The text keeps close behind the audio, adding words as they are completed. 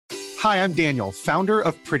Hi, I'm Daniel, founder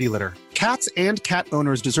of Pretty Litter. Cats and cat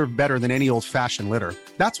owners deserve better than any old-fashioned litter.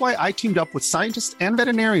 That's why I teamed up with scientists and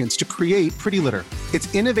veterinarians to create Pretty Litter.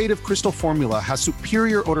 Its innovative crystal formula has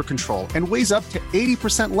superior odor control and weighs up to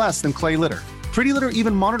 80% less than clay litter. Pretty Litter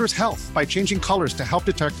even monitors health by changing colors to help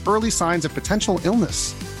detect early signs of potential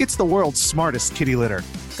illness. It's the world's smartest kitty litter.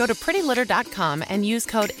 Go to prettylitter.com and use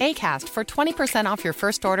code ACAST for 20% off your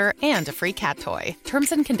first order and a free cat toy.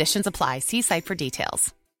 Terms and conditions apply. See site for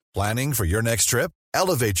details. Planning for your next trip?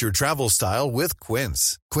 Elevate your travel style with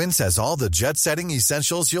Quince. Quince has all the jet-setting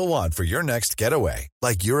essentials you'll want for your next getaway,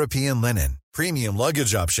 like European linen, premium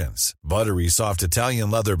luggage options, buttery soft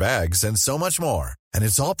Italian leather bags, and so much more. And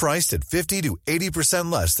it's all priced at 50 to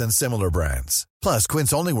 80% less than similar brands. Plus,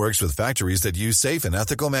 Quince only works with factories that use safe and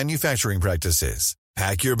ethical manufacturing practices.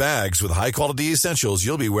 Pack your bags with high-quality essentials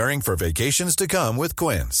you'll be wearing for vacations to come with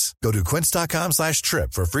Quince. Go to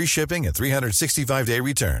quince.com/trip for free shipping and 365-day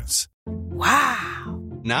returns. Wow.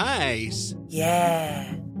 Nice. Yeah.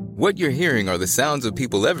 What you're hearing are the sounds of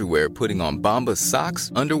people everywhere putting on Bombas socks,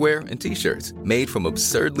 underwear, and T-shirts made from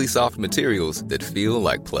absurdly soft materials that feel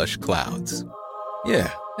like plush clouds.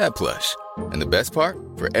 Yeah, that plush. And the best part?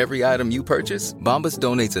 For every item you purchase, Bombas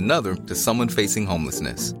donates another to someone facing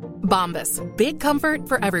homelessness. Bombas. Big comfort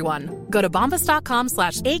for everyone. Go to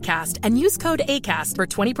bombas.com/ACAST and use code ACAST for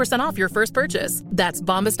 20% off your first purchase. That's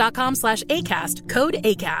bombas.com/ACAST. Code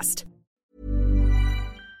ACAST.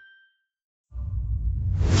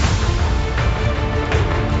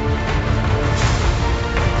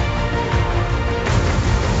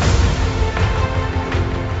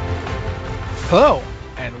 Hello,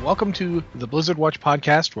 and welcome to the Blizzard Watch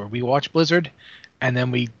podcast, where we watch Blizzard and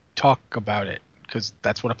then we talk about it, because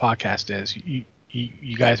that's what a podcast is.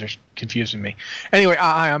 You guys are confusing me. Anyway,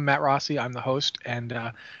 I'm Matt Rossi. I'm the host,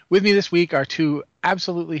 and with me this week are two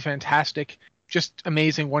absolutely fantastic, just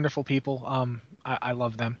amazing, wonderful people. I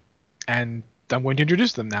love them, and I'm going to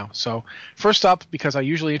introduce them now. So first up, because I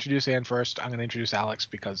usually introduce Ann first, I'm going to introduce Alex,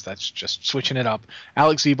 because that's just switching it up.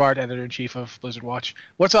 Alex Ziebart, editor-in-chief of Blizzard Watch.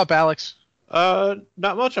 What's up, Alex?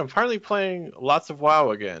 Not much. I'm finally playing lots of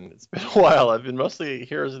WoW again. It's been a while. I've been mostly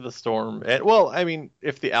Heroes of the Storm. And, well, I mean,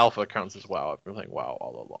 if the alpha counts as WoW, I've been playing WoW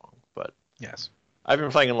all along. But yes, I've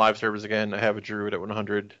been playing in live servers again. I have a Druid at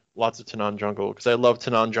 100. Lots of Tanan jungle, because I love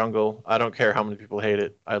Tanan jungle. I don't care how many people hate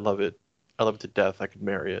it. I love it. I love it to death. I could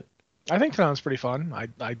marry it. I think Tanan's pretty fun.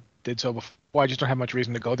 I did so before. I just don't have much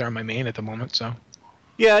reason to go there on my main at the moment, so...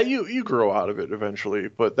 Yeah, you grow out of it eventually,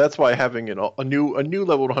 but that's why having a new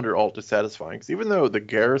level 100 alt is satisfying. Because even though the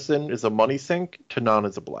Garrison is a money sink, Tanan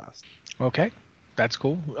is a blast. Okay, that's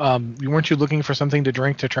cool. Weren't you looking for something to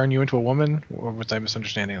drink to turn you into a woman, or was I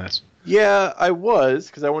misunderstanding this? Yeah, I was,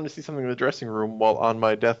 because I wanted to see something in the dressing room while on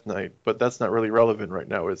my death knight, but that's not really relevant right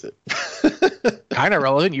now, is it? Kind of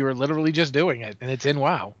relevant. You were literally just doing it, and it's in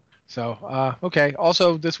WoW. So, okay.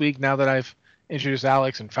 Also, this week, now that I've introduced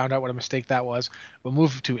Alex and found out what a mistake that was, we'll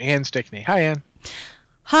move to Ann Stickney. Hi, Ann.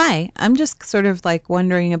 Hi. I'm just sort of like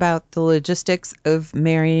wondering about the logistics of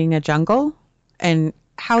marrying a jungle and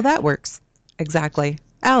how that works exactly.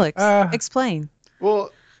 Alex, explain.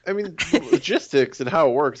 Well, I mean, the logistics and how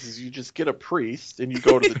it works is you just get a priest and you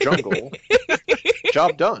go to the jungle.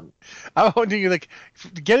 Job done. I'm wondering, like,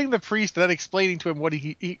 getting the priest and then explaining to him what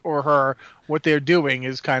he or her, what they're doing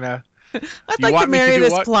is kind of... I'd like to marry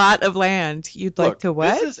this plot of land. You'd like to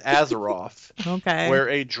what? This is Azeroth. Okay. Where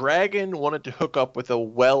a dragon wanted to hook up with a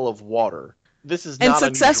well of water. This is not and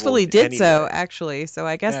successfully did anyway. so, actually. So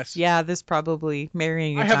I guess, yes. Yeah, this probably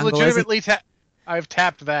marrying a I have jungle legitimately I've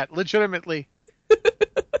tapped that. Legitimately.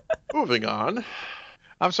 Moving on.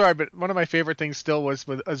 I'm sorry, but one of my favorite things still was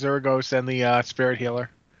with Azurgos and the Spirit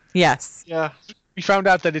Healer. Yes. Yeah. We found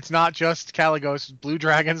out that it's not just Kalecgos. Blue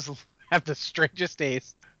dragons have the strangest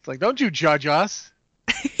taste. It's like, don't you judge us.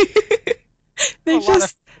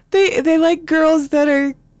 They like girls that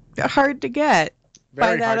are hard to get.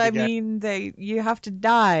 Very By that hard to I get. mean you have to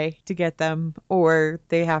die to get them, or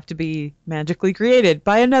they have to be magically created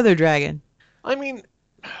by another dragon. I mean,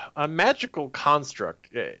 a magical construct,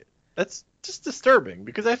 that's just disturbing,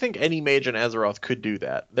 because I think any mage in Azeroth could do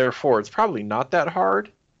that. Therefore, it's probably not that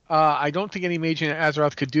hard. I don't think any mage in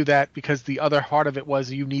Azeroth could do that, because the other part of it was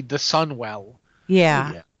you need the Sunwell.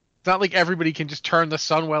 Yeah. It's not like everybody can just turn the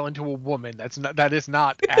Sunwell into a woman. That is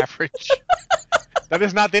not average. That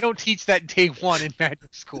is not. They don't teach that day one in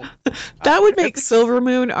magic school. That would make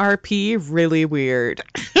Silvermoon RP really weird.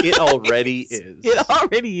 It already is. It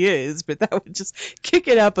already is, but that would just kick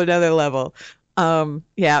it up another level.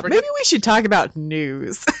 Yeah, maybe we should talk about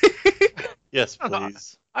news. Yes,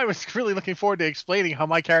 please. I was really looking forward to explaining how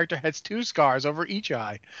my character has 2 scars over each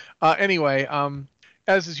eye. Anyway,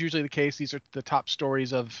 as is usually the case, these are the top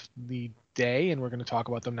stories of the day, and we're going to talk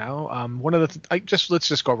about them now. Let's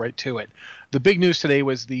just go right to it. The big news today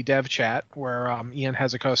was the dev chat where Ian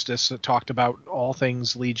Hazzikostas talked about all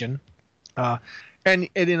things Legion. And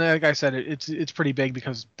like I said, it's pretty big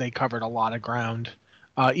because they covered a lot of ground.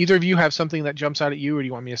 Either of you have something that jumps out at you, or do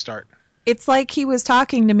you want me to start? It's like he was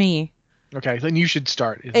talking to me. Okay, then you should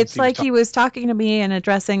start. It's like he was talking to me and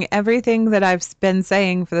addressing everything that I've been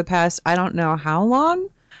saying for the past, I don't know how long,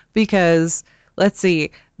 because, let's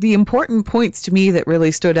see, the important points to me that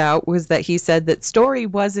really stood out was that he said that story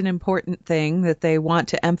was an important thing that they want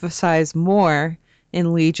to emphasize more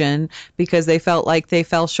in Legion because they felt like they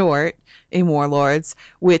fell short in Warlords,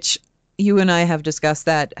 which you and I have discussed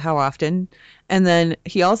that how often. And then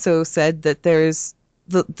he also said that there's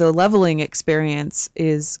the leveling experience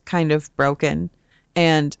is kind of broken.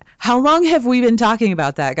 And how long have we been talking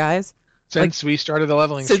about that, guys? Since we started the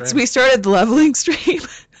leveling stream. Since we started the leveling stream.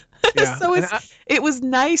 Yeah. So it was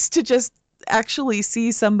nice to just actually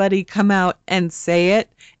see somebody come out and say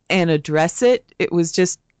it and address it. It was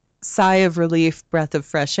just sigh of relief, breath of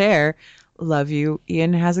fresh air. Love you,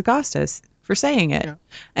 Ian Hazzikostas, for saying it. Yeah.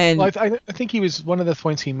 And well, I think he was one of the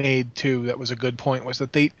points he made too. That was a good point. Was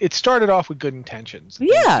that it started off with good intentions.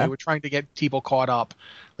 Yeah, they were trying to get people caught up.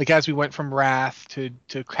 Like as we went from Wrath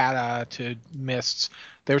to Kata to Mists,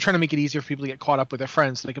 they were trying to make it easier for people to get caught up with their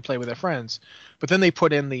friends so they could play with their friends. But then they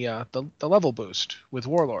put in the level boost with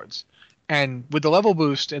Warlords, and with the level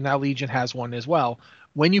boost, and now Legion has one as well.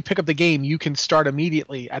 When you pick up the game, you can start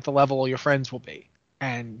immediately at the level your friends will be.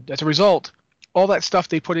 And as a result, all that stuff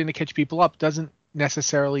they put in to catch people up doesn't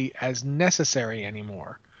necessarily as necessary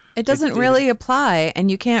anymore. It doesn't really apply, and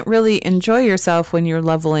you can't really enjoy yourself when you're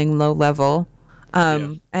leveling low level.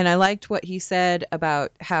 And I liked what he said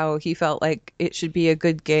about how he felt like it should be a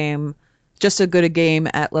good game, just as good a game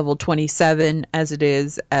at level 27 as it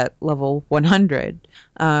is at level 100.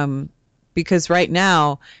 Because right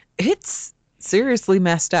now, it's seriously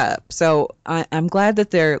messed up. So I'm glad that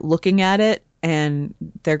they're looking at it and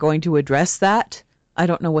they're going to address that. I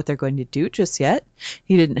don't know what they're going to do just yet.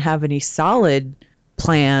 He didn't have any solid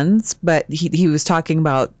plans, but he was talking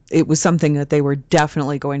about it was something that they were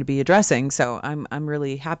definitely going to be addressing. So I'm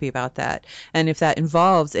really happy about that. And if that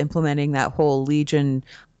involves implementing that whole Legion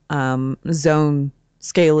zone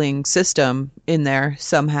scaling system in there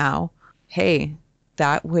somehow, hey,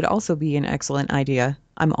 that would also be an excellent idea.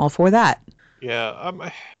 I'm all for that. Yeah,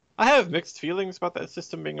 I have mixed feelings about that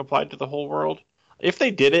system being applied to the whole world. If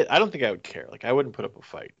they did it, I don't think I would care. Like, I wouldn't put up a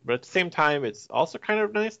fight. But at the same time, it's also kind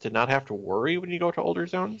of nice to not have to worry when you go to older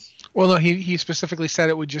zones. Well, no, he specifically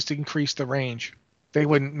said it would just increase the range. They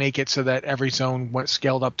wouldn't make it so that every zone went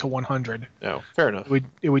scaled up to 100. No, fair enough.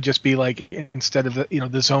 It would just be like, instead of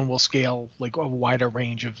the zone will scale like a wider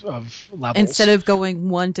range of levels. Instead of going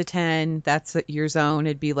 1 to 10, that's your zone.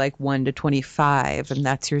 It'd be like 1 to 25, and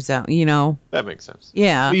that's your zone. That makes sense.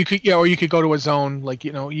 Yeah. Or you could go to a zone like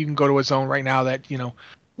you can go to a zone right now that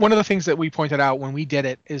One of the things that we pointed out when we did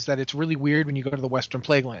it is that it's really weird when you go to the Western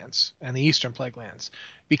Plaguelands and the Eastern Plaguelands,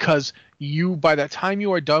 because by the time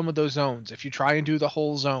you are done with those zones, if you try and do the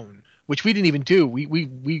whole zone, which we didn't even do,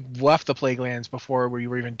 we left the Plaguelands before we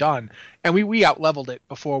were even done, and we out-leveled it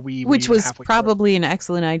before we which were was probably an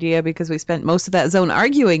excellent idea because we spent most of that zone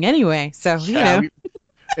arguing anyway, so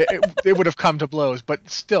it would have come to blows, but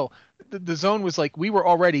still, the zone was like we were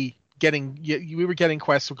already getting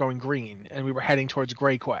quests going green, and we were heading towards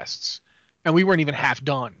gray quests, and we weren't even half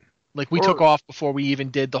done. Like we took off before we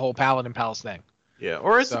even did the whole Paladin Palace thing. Yeah,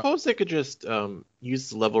 or I suppose they could just use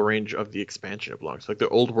the level range of the expansion it belongs to. Like the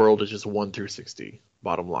old world is just 1 through 60,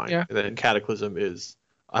 bottom line. Yeah. And then Cataclysm is,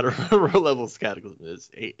 I don't remember what level Cataclysm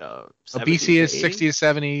is. 70 BC is 60 to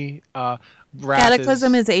 70.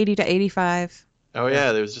 Cataclysm is 80 to 85. Oh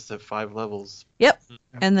yeah, there was just 5 levels. Yep.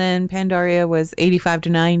 And then Pandaria was 85 to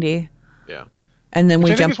 90. Yeah. And then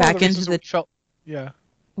we jump back into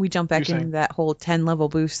we jump back into that whole 10 level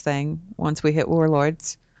boost thing once we hit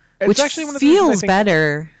Warlords, which actually one of the feels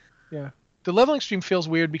better. Yeah. The leveling stream feels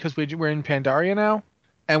weird because we're in Pandaria now,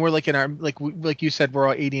 and we're like in our like you said, we're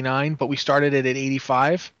all 89, but we started it at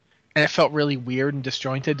 85, and it felt really weird and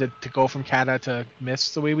disjointed to go from Kata to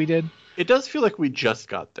Mists the way we did. It does feel like we just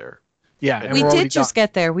got there. Yeah, we did just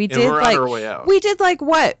get there. We did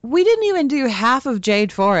what? We didn't even do half of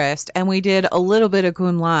Jade Forest, and we did a little bit of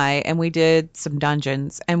Kun Lai, and we did some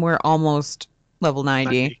dungeons, and we're almost level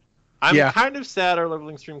 90. I'm kind of sad our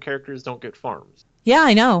leveling stream characters don't get farms. Yeah,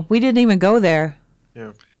 I know. We didn't even go there.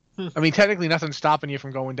 Yeah. I mean, technically nothing's stopping you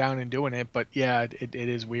from going down and doing it, but yeah, it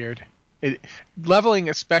is weird. Leveling,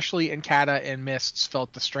 especially in Kata and Mists,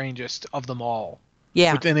 felt the strangest of them all.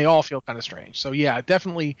 Yeah. And they all feel kind of strange. So yeah,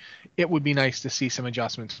 definitely, it would be nice to see some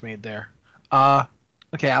adjustments made there.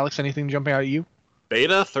 Okay, Alex, anything jumping out at you?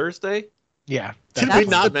 Beta Thursday? Yeah. Did we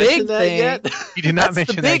not mention that yet? You did not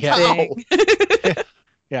mention that yet.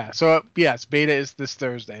 Yeah. So yes, beta is this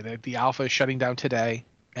Thursday. The alpha is shutting down today,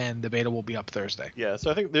 and the beta will be up Thursday. Yeah. So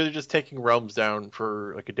I think they're just taking Realms down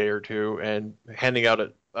for like a day or two and handing out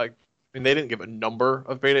they didn't give a number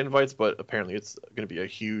of beta invites, but apparently it's going to be a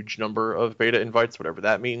huge number of beta invites, whatever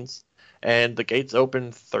that means. And the gates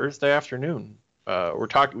open Thursday afternoon.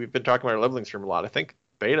 We've been talking about our leveling stream a lot. I think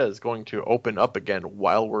beta is going to open up again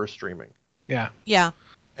while we're streaming. Yeah. Yeah.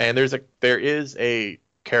 And there is a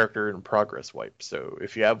character in progress wipe. So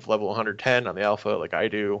if you have level 110 on the alpha like I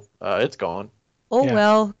do, it's gone. Oh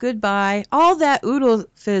well, goodbye. All that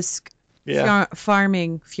Oodlefisk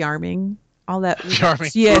farming. All that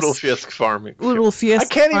farming. Yes. Oodlefisk farming. Oodlefisk I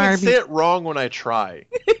can't farming. even say it wrong when I try.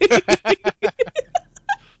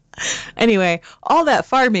 Anyway, all that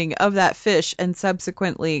farming of that fish and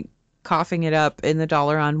subsequently coughing it up in the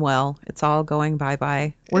Dalaran well, it's all going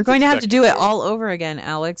bye-bye. We're going to have to do it all over again,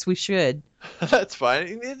 Alex. We should. That's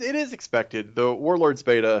fine. It is expected. The Warlords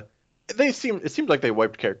beta, it seemed like they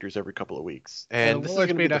wiped characters every couple of weeks. And the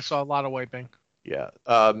Warlords beta, I saw a lot of wiping. Yeah.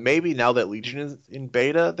 Maybe now that Legion is in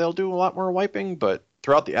beta, they'll do a lot more wiping, but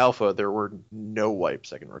throughout the alpha, there were no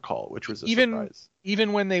wipes I can recall, which was a surprise.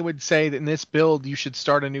 Even when they would say that in this build you should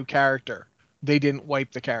start a new character, they didn't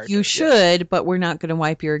wipe the character. You should, but we're not going to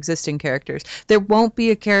wipe your existing characters. There won't be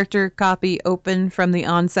a character copy open from the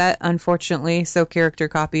onset, unfortunately, so character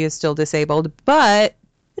copy is still disabled, but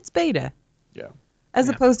it's beta. Yeah. As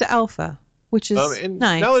opposed to alpha, which is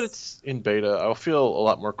nice. Now that it's in beta, I'll feel a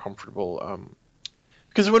lot more comfortable.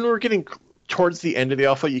 Because when we were getting towards the end of the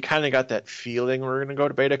alpha, you kind of got that feeling we're going to go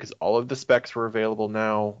to beta because all of the specs were available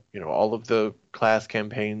now. All of the class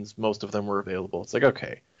campaigns, most of them were available. It's like,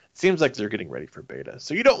 okay, seems like they're getting ready for beta.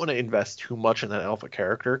 So you don't want to invest too much in that alpha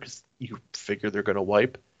character because you figure they're going to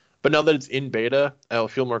wipe. But now that it's in beta, I'll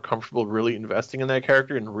feel more comfortable really investing in that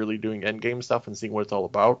character and really doing endgame stuff and seeing what it's all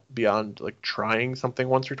about beyond like trying something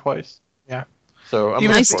once or twice. Yeah. So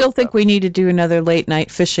I still think we need to do another late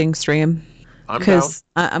night fishing stream. Because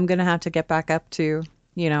I'm going to have to get back up to,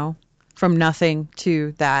 from nothing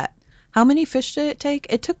to that. How many fish did it take?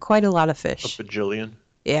 It took quite a lot of fish. A bajillion.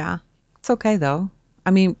 Yeah. It's okay, though.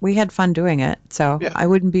 I mean, we had fun doing it, so yeah. I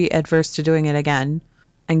wouldn't be adverse to doing it again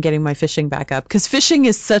and getting my fishing back up. Because fishing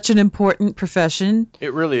is such an important profession.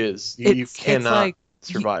 It really is. You cannot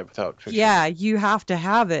survive without fishing. Yeah, you have to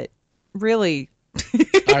have it. Really.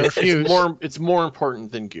 I refuse. It's more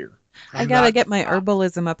important than gear. I gotta get my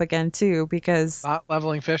herbalism up again too because not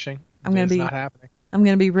leveling fishing. It's not happening. I'm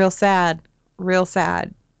gonna be real sad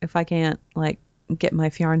if I can't get my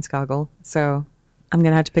Fjarnskoggle. So I'm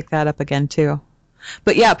gonna have to pick that up again too.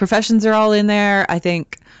 But yeah, professions are all in there. I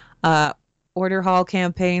think order hall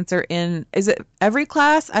campaigns are in. Is it every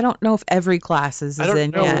class? I don't know if every class is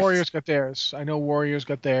in yet. Warriors got theirs. I know Warriors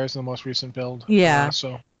got theirs in the most recent build. Yeah.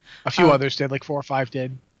 So a few others did, like 4 or 5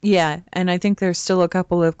 did. Yeah, and I think there's still a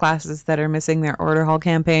couple of classes that are missing their order hall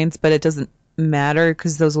campaigns, but it doesn't matter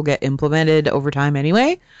because those will get implemented over time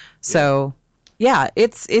anyway. So, yeah,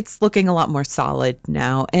 it's looking a lot more solid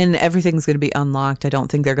now, and everything's going to be unlocked. I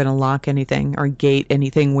don't think they're going to lock anything or gate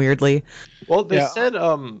anything weirdly. Well, they said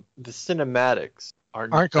the cinematics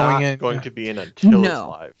aren't going to be in until it's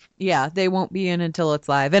live. Yeah, they won't be in until it's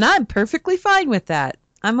live, and I'm perfectly fine with that.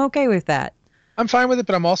 I'm okay with that. I'm fine with it,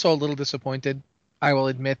 but I'm also a little disappointed. I will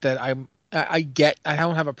admit that I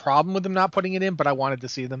don't have a problem with them not putting it in, but I wanted to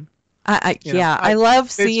see them. I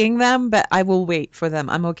love seeing them, but I will wait for them.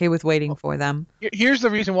 I'm okay with waiting for them. Here's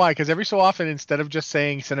the reason why, because every so often, instead of just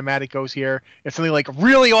saying cinematic goes here, it's something like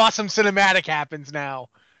really awesome cinematic happens now.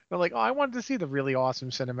 They're like, oh, I wanted to see the really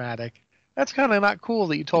awesome cinematic. That's kind of not cool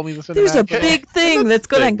that you told me the cinematic. There's a big thing that's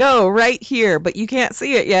going to go right here, but you can't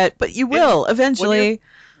see it yet, but you will eventually.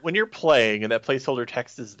 When you're playing and that placeholder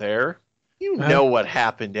text is there, you know what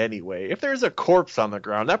happened anyway. If there's a corpse on the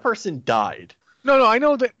ground, that person died. No, I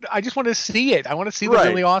know that. I just want to see it. I want to see the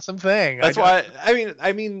really awesome thing. That's why.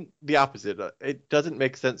 I mean the opposite. It doesn't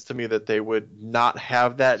make sense to me that they would not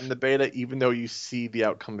have that in the beta, even though you see the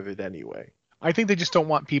outcome of it anyway. I think they just don't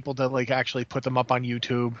want people to actually put them up on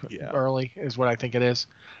YouTube early. Is what I think it is,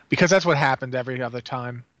 because that's what happened every other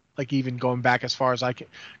time. Like even going back as far as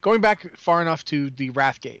going back far enough to the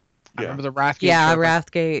Wrathgate. I remember the Wrathgate. Yeah,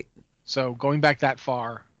 Wrathgate. So going back that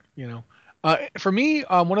far, for me,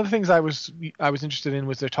 one of the things I was interested in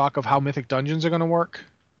was their talk of how Mythic Dungeons are going to work.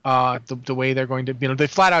 The way they're going to, they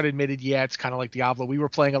flat out admitted, it's kind of like Diablo. We were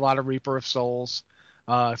playing a lot of Reaper of Souls,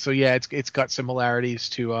 so it's got similarities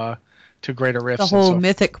to to greater rifts. The whole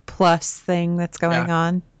Mythic Plus thing that's going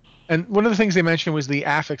on. And one of the things they mentioned was the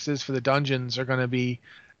affixes for the dungeons are going to be,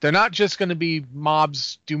 they're not just going to be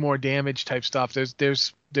mobs do more damage type stuff. There's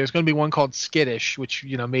going to be one called Skittish, which,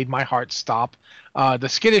 you know, made my heart stop. The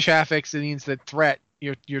Skittish affix, it means that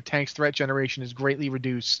your tank's threat generation is greatly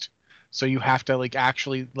reduced. So you have to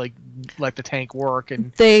actually let the tank work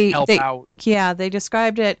and help out. Yeah, they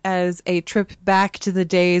described it as a trip back to the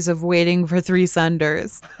days of waiting for 3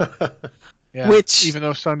 Sunders. Yeah, which even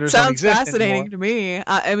though Sunders sounds don't exist fascinating anymore. to me.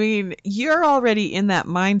 I mean, you're already in that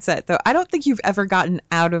mindset, though. I don't think you've ever gotten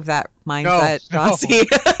out of that mindset, Rossi.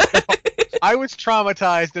 No. I was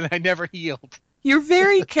traumatized and I never healed. You're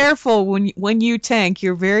very careful when you tank.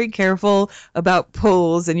 You're very careful about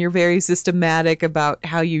pulls, and you're very systematic about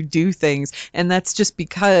how you do things. And that's just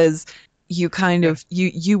because you kind of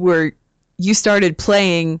you started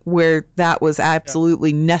playing where that was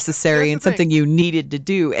absolutely necessary and something you needed to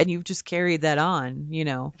do, and you've just carried that on, you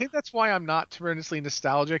know. I think that's why I'm not tremendously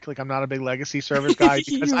nostalgic. I'm not a big Legacy service guy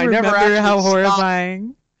because I remember never actually how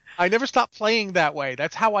horrifying. I never stopped playing that way.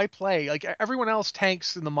 That's how I play. Everyone else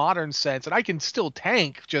tanks in the modern sense, and I can still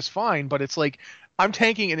tank just fine, but it's I'm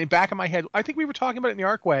tanking, and in the back of my head, I think we were talking about it in the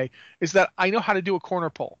Arcway, is that I know how to do a corner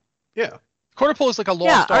pull. Yeah. Corner pull is like a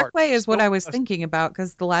lost art. Arcway is what I was thinking about,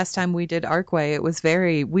 because the last time we did Arcway,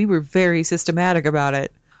 we were very systematic about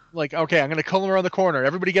it. Okay, I'm going to pull him around the corner.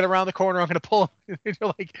 Everybody get around the corner. I'm going to pull him.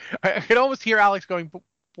 I could almost hear Alex going,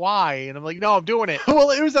 why? And I'm like, no, I'm doing it.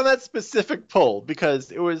 Well, it was on that specific pull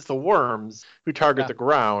because it was the worms who target the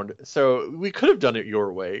ground. So we could have done it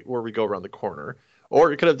your way, where we go around the corner,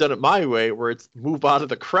 or you could have done it my way, where it's move out of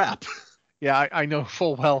the crap. Yeah, I know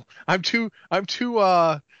full well. I'm too.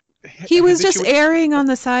 He was just erring on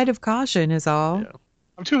the side of caution, is all. Yeah.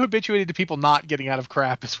 I'm too habituated to people not getting out of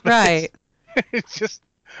crap. Right. It's just.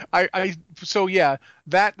 So yeah,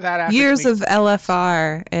 that years of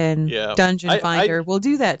LFR and Dungeon Finder will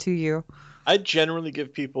do that to you. I generally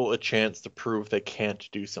give people a chance to prove they can't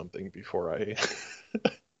do something before I.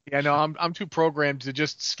 Yeah, no, I'm too programmed to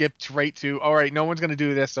just skip right to. All right, no one's gonna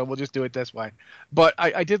do this, so we'll just do it this way. But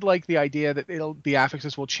I did like the idea that the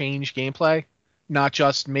affixes will change gameplay, not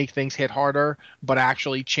just make things hit harder, but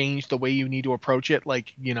actually change the way you need to approach it.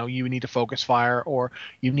 You need to focus fire, or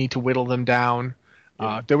you need to whittle them down.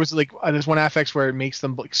 There was there's one affix where it makes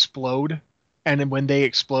them explode, and then when they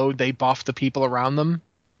explode, they buff the people around them.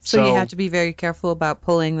 So you have to be very careful about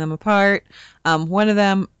pulling them apart. One of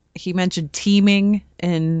them, he mentioned teaming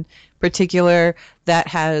in particular, that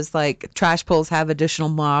has trash pulls have additional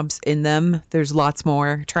mobs in them. There's lots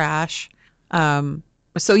more trash.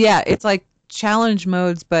 So yeah, it's like challenge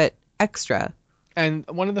modes, but extra. And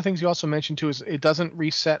one of the things you also mentioned too is it doesn't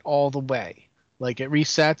reset all the way. It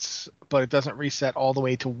resets, but it doesn't reset all the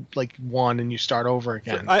way to 1 and you start over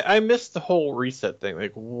again. I missed the whole reset thing.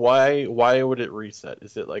 Why would it reset?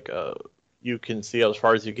 Is it you can see as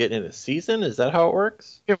far as you get in a season? Is that how it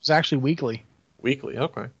works? It was actually weekly. Weekly,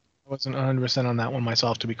 okay. I wasn't 100% on that one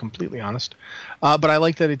myself, to be completely honest. But I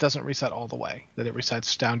like that it doesn't reset all the way, that it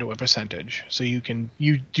resets down to a percentage. So you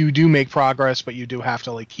do make progress, but you do have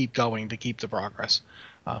to keep going to keep the progress,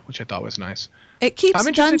 which I thought was nice. It keeps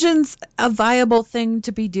dungeons a viable thing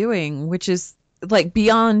to be doing, which is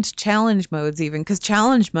beyond challenge modes even, because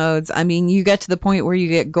challenge modes, I mean, you get to the point where you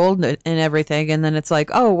get gold and everything, and then it's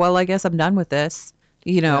oh, well, I guess I'm done with this,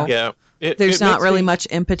 Yeah. There's not really much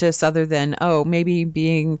impetus other than, maybe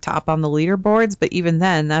being top on the leaderboards, but even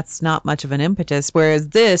then, that's not much of an impetus. Whereas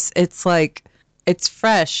this, it's it's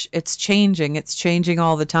fresh, it's changing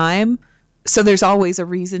all the time. So there's always a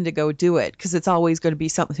reason to go do it, because it's always going to be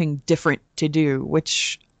something different to do,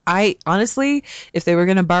 which I honestly, if they were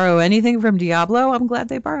going to borrow anything from Diablo, I'm glad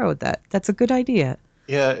they borrowed that. That's a good idea.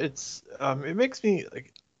 Yeah, it's it makes me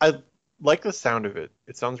I like the sound of it.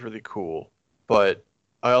 It sounds really cool, but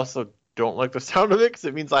I also don't like the sound of it because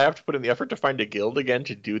it means I have to put in the effort to find a guild again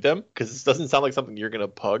to do them, because this doesn't sound like something you're going to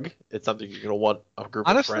pug. It's something you're going to want a group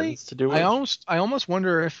of friends to do it. I almost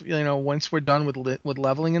wonder if, once we're done with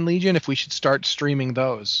leveling in Legion, if we should start streaming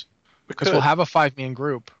those, because we'll have a 5-man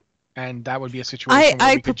group, and that would be a situation where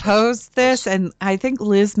I proposed this, and I think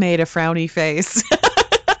Liz made a frowny face.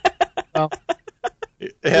 We'll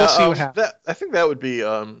see what happens. I think that would be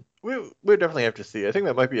we definitely have to see. I think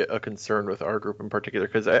that might be a concern with our group in particular,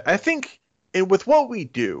 because I think with what we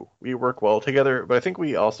do, we work well together, but I think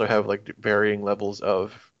we also have varying levels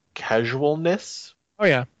of casualness. Oh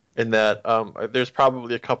yeah. In that there's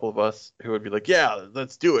probably a couple of us who would be yeah,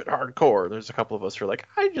 let's do it hardcore. There's a couple of us who are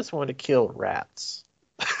I just want to kill rats.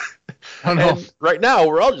 Oh, no. And right now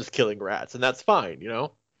we're all just killing rats, and that's fine,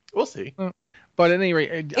 We'll see. But But at any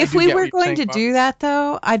rate, if we were going to do that,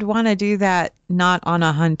 though, I'd want to do that not on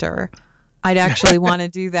a hunter. I'd actually want to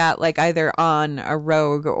do that like either on a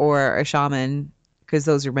rogue or a shaman, because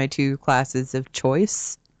those are my two classes of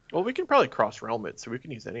choice. Well, we can probably cross-realm it, so we can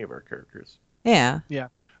use any of our characters. Yeah. Yeah.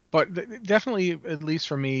 But definitely, at least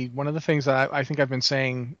for me, one of the things that I think I've been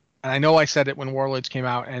saying, and I know I said it when Warlords came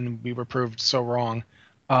out and we were proved so wrong,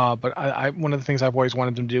 but one of the things I've always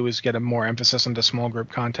wanted them to do is get a more emphasis on the small group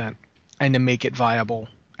content and to make it viable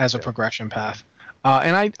as a progression path.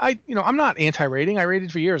 And I'm not anti-raiding. I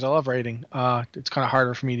raided for years. I love raiding. It's kind of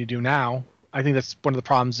harder for me to do now. I think that's one of the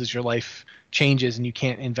problems is your life changes and you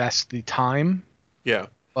can't invest the time. Yeah.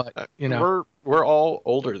 But, we're all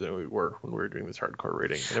older than we were when we were doing this hardcore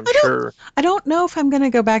raiding. And I don't know if I'm going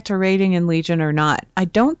to go back to raiding in Legion or not. I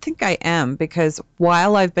don't think I am, because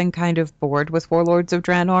while I've been kind of bored with Warlords of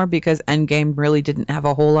Draenor, because Endgame really didn't have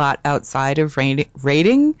a whole lot outside of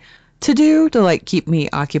raiding to do to like keep me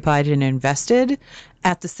occupied and invested,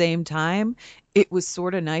 at the same time, it was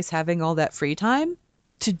sort of nice having all that free time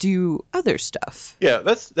to do other stuff. Yeah,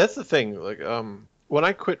 that's the thing. Like, when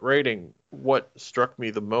I quit raiding, what struck me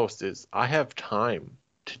the most is I have time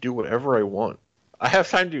to do whatever I want. I have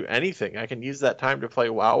time to do anything. I can use that time to play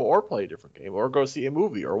WoW or play a different game or go see a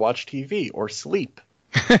movie or watch TV or sleep.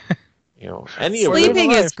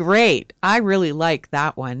 Sleeping is great. I really like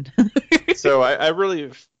that one. So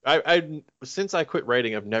I since I quit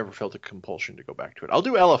raiding, I've never felt a compulsion to go back to it. I'll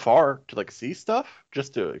do LFR to like see stuff,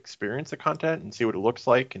 just to experience the content and see what it looks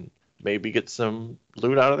like and maybe get some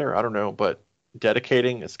loot out of there. I don't know, but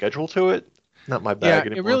dedicating a schedule to it, not my bag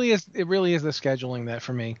anymore. It really is the scheduling that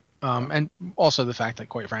for me, and also the fact that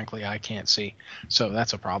quite frankly I can't see, so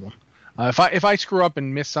that's a problem. If I screw up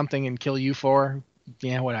and miss something and kill you for,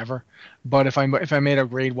 yeah, whatever. But if I made a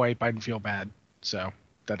raid wipe, I'd feel bad. So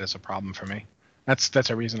that is a problem for me. That's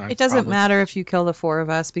a reason. It doesn't matter if you kill the four of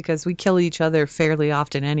us, because we kill each other fairly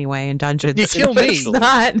often anyway in dungeons. You kill me. It's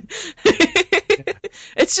not.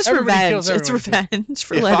 It's just revenge. It's revenge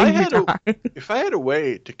for letting you die. If I had a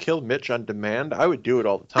way to kill Mitch on demand, I would do it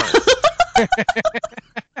all the time.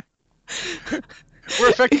 We're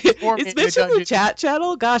effectively Is Mitch in the chat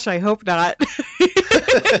channel? Gosh, I hope not.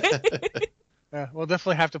 Yeah, we'll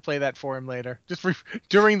definitely have to play that for him later. Just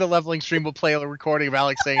during the leveling stream, we'll play a recording of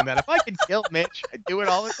Alex saying that. If I could kill Mitch, I'd do it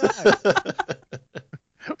all the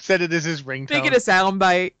time. Said it as his ringtone. Make it a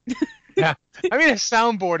soundbite. Yeah. I mean, a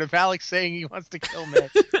soundboard of Alex saying he wants to kill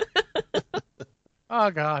Mitch.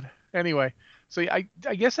 Oh, God. Anyway, so I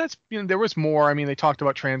guess that's, there was more. I mean, they talked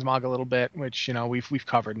about transmog a little bit, which, we've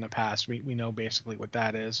covered in the past. We know basically what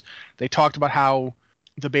that is. They talked about how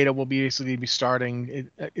the beta will basically be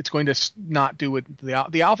starting. It's going to not do it.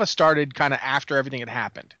 The alpha started kind of after everything had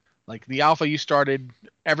happened. Like the alpha you started,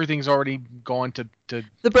 everything's already gone to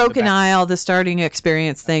the Broken Isle. The starting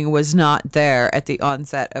experience thing was not there at the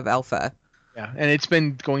onset of alpha. Yeah, and it's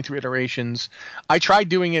been going through iterations. I tried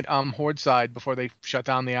doing it Horde side before they shut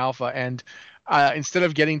down the alpha, and instead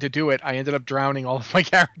of getting to do it, I ended up drowning all of my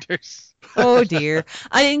characters. Oh dear,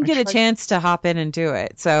 I didn't get a chance to hop in and do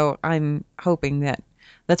it, so I'm hoping that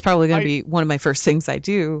that's probably going to be one of my first things I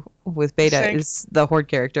do with beta is the Horde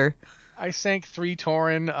character. I sank 3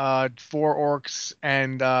 Tauren, 4 Orcs,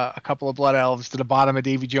 and a couple of Blood Elves to the bottom of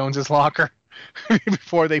Davy Jones's locker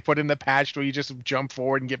before they put in the patch where you just jump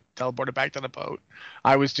forward and get teleported back to the boat.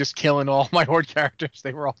 I was just killing all my Horde characters.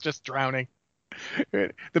 They were all just drowning.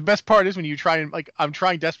 The best part is when you try and, I'm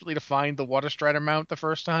trying desperately to find the Water Strider mount the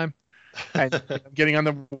first time. And getting on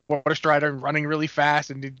the Water Strider and running really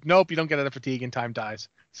fast, and nope, you don't get out of fatigue and time dies.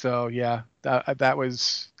 So yeah, that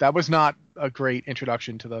was not a great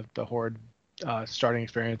introduction to the Horde starting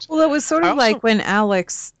experience. Well, it was sort of like when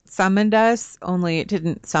Alex summoned us, only it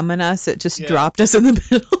didn't summon us; it just dropped us in the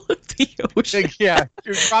middle of the ocean. Yeah,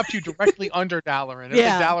 it dropped you directly under Dalaran.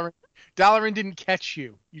 Yeah. Dalaran didn't catch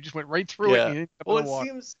you. You just went right through it. And you well, it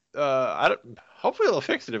seems hopefully they'll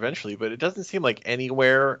fix it eventually, but it doesn't seem like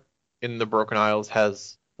anywhere in the Broken Isles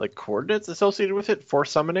has like coordinates associated with it for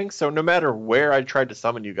summoning. So no matter where I tried to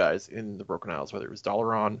summon you guys in the Broken Isles, whether it was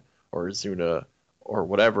Dalaran or Zuna or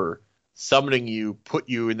whatever, summoning you put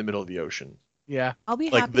you in the middle of the ocean. Yeah. I'll be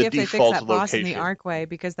happy if they fix that boss in the Archway,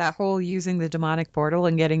 because that whole using the demonic portal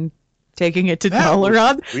and taking it to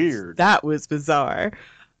Dalaran, weird. That was bizarre.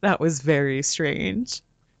 That was very strange.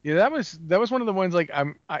 Yeah, that was one of the ones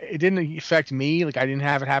it didn't affect me. Like I didn't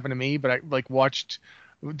have it happen to me, but I watched.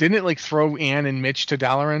 Didn't it throw Anne and Mitch to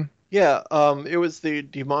Dalaran? Yeah, it was the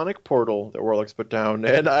demonic portal that Warlocks put down,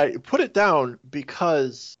 and I put it down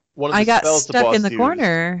because one of the spells the boss stuck in the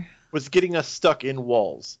corner was getting us stuck in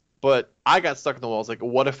walls. But I got stuck in the walls. Like,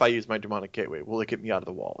 what if I use my demonic gateway? Will it get me out of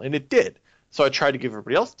the wall? And it did. So I tried to give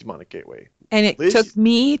everybody else Demonic Gateway. And it took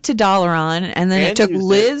me to Dalaran, and then it took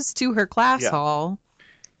Liz to her class hall.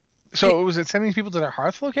 So was it sending people to their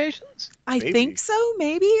hearth locations? I think so,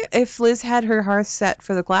 maybe. If Liz had her hearth set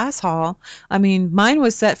for the glass hall. I mean, mine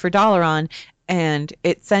was set for Dalaran, and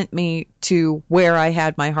it sent me to where I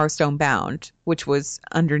had my Hearthstone bound, which was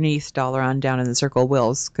underneath Dalaran down in the Circle of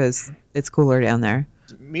Wills, because it's cooler down there.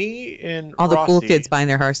 Me and all the cool kids buying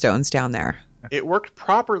their Hearthstones down there. It worked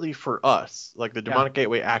properly for us. Like the Demonic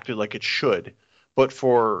Gateway acted like it should. But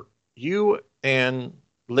for you and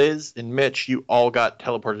Liz and Mitch, you all got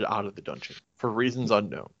teleported out of the dungeon for reasons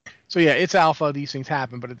unknown. So yeah, it's alpha. These things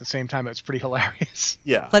happen, but at the same time, it's pretty hilarious.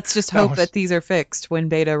 Yeah. Let's just hope that these are fixed when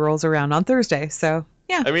beta rolls around on Thursday. So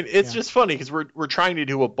yeah. I mean, it's just funny because we're trying to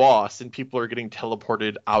do a boss and people are getting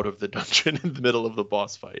teleported out of the dungeon in the middle of the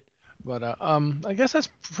boss fight. But I guess that's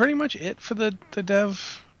pretty much it for the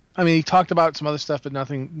dev. I mean, he talked about some other stuff, but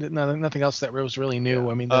nothing else that was really new.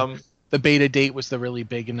 Yeah. I mean, the beta date was the really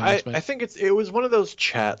big announcement. I think it was one of those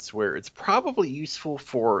chats where it's probably useful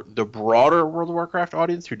for the broader World of Warcraft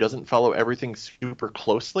audience who doesn't follow everything super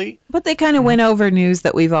closely. But they kind of went over news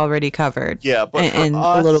that we've already covered. Yeah, but and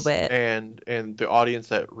us a little bit, and the audience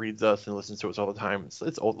that reads us and listens to us all the time,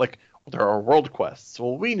 it's old, like there are world quests.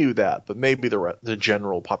 Well, we knew that, but maybe the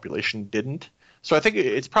general population didn't. So I think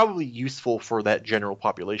it's probably useful for that general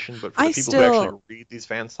population, but for the people who actually read these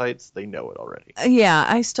fan sites, they know it already. Yeah,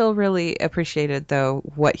 I still really appreciated, though,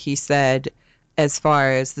 what he said as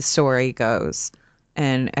far as the story goes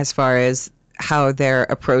and as far as how they're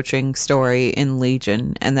approaching story in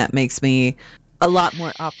Legion. And that makes me a lot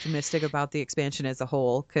more optimistic about the expansion as a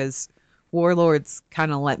whole, because Warlords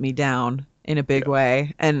kind of let me down in a big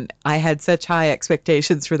way. And I had such high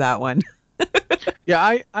expectations for that one. Yeah,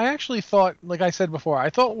 I actually thought, like I said before, I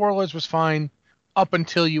thought Warlords was fine up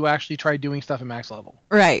until you actually tried doing stuff at max level.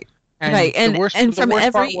 Right. And from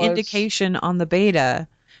every indication on the beta,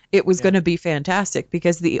 it was going to be fantastic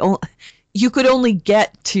because you could only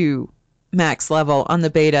get to max level on the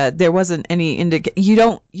beta. There wasn't any you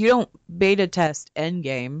don't beta test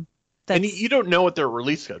endgame. And you don't know what their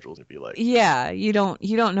release schedule is going to be like. Yeah, you don't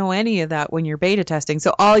know any of that when you're beta testing.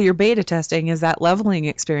 So all your beta testing is that leveling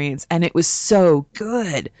experience, and it was so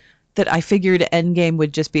good that I figured Endgame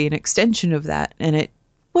would just be an extension of that, and it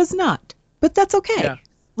was not. But that's okay. Yeah.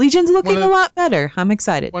 Legion's looking a lot better. I'm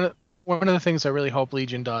excited. One of the things I really hope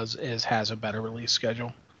Legion does is has a better release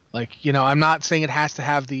schedule. Like, I'm not saying it has to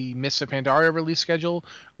have the Mists of Pandaria release schedule,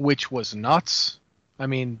 which was nuts. I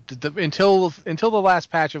mean, until the last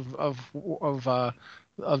patch of the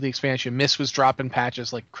expansion, Mist was dropping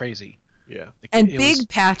patches like crazy. Yeah, and big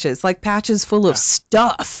patches, like patches full of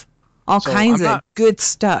stuff, all kinds of good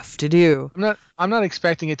stuff to do. I'm not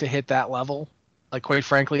expecting it to hit that level. Like, quite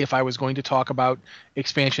frankly, if I was going to talk about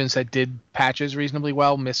expansions that did patches reasonably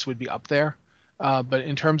well, Mist would be up there. But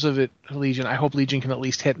in terms of Legion, I hope Legion can at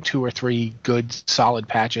least hit 2 or 3 good, solid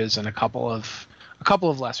patches and a couple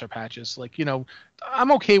of lesser patches. Like,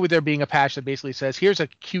 I'm okay with there being a patch that basically says, here's a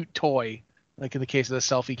cute toy, like in the case of the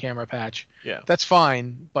selfie camera patch. Yeah. That's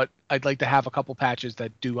fine, but I'd like to have a couple patches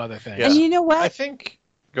that do other things. Yeah. And you know what?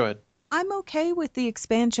 Go ahead. I'm okay with the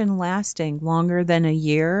expansion lasting longer than a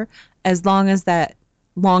year, as long as that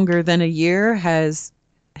longer than a year has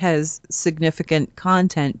significant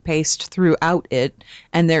content paced throughout it,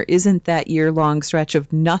 and there isn't that year-long stretch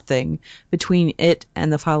of nothing between it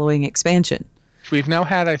and the following expansion. We've now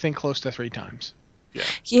had, I think, close to 3 times.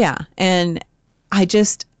 Yeah, and I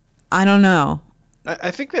don't know.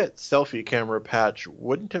 I think that selfie camera patch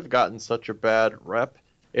wouldn't have gotten such a bad rep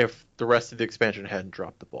if the rest of the expansion hadn't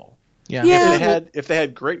dropped the ball. Yeah. If they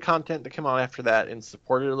had great content that came out after that and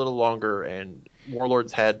supported it a little longer, and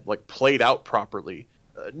Warlords had played out properly,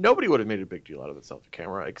 nobody would have made a big deal out of the selfie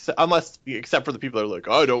camera, except for the people that are like,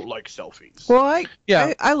 I don't like selfies. Well,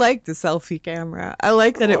 I like the selfie camera. I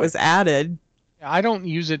like that it was added. I don't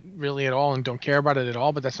use it really at all and don't care about it at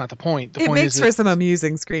all, but that's not the point. It makes for some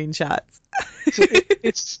amusing screenshots.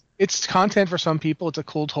 It's content for some people. It's a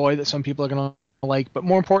cool toy that some people are going to like. But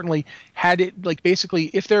more importantly, had it, basically,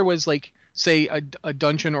 if there was, say, a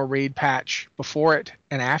dungeon or raid patch before it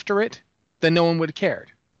and after it, then no one would have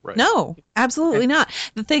cared. Right. No, absolutely not.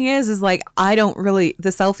 The thing is I don't really... The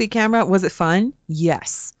selfie camera, was it fun?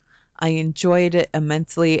 Yes. I enjoyed it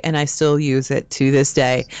immensely, and I still use it to this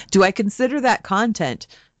day. Do I consider that content?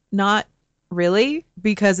 Not really,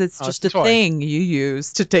 because it's just a thing you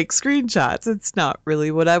use to take screenshots. It's not really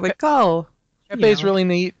what I would call... Pepe's really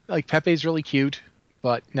neat. Pepe's really cute,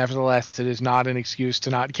 but nevertheless, it is not an excuse to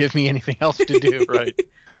not give me anything else to do. Right.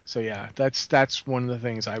 So yeah, that's one of the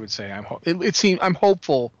things I would say. I'm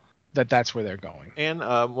hopeful that's where they're going. And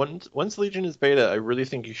once Legion is beta, I really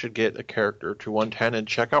think you should get a character to 110 and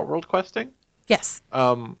check out world questing. Yes.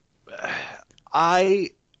 At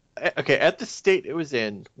the state it was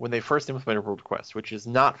in when they first implemented World Quest, which is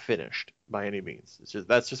not finished by any means.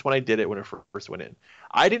 That's just when I did it when it first went in.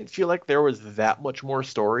 I didn't feel like there was that much more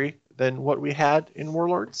story than what we had in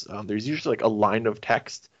Warlords. There's usually like a line of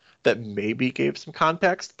text that maybe gave some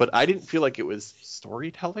context, but I didn't feel like it was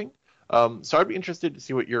storytelling. So I'd be interested to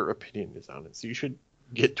see what your opinion is on it. So you should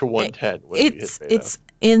get to 110 when we hit beta. It's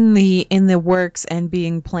in the works and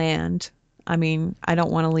being planned. I mean, I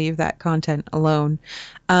don't want to leave that content alone.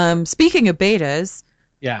 Speaking of betas,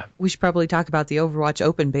 we should probably talk about the Overwatch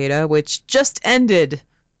Open Beta, which just ended.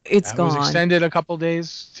 It's gone. It was extended a couple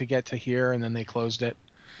days to get to here, and then they closed it.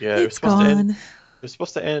 Yeah, it was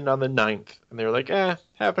supposed to end on the 9th, and they were like,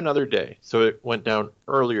 have another day. So it went down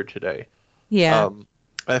earlier today. Yeah.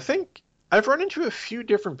 I think I've run into a few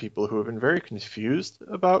different people who have been very confused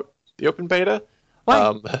about the Open Beta.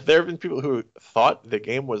 There have been people who thought the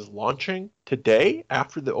game was launching today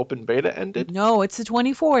after the Open Beta ended. No, it's the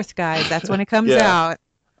 24th, guys. That's when it comes out.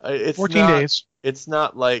 It's 14 days. It's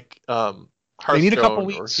not like Hearthstone need a couple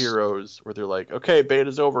weeks. or Heroes where they're like, okay,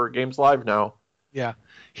 beta's over, game's live now. Yeah.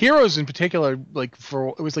 Heroes in particular,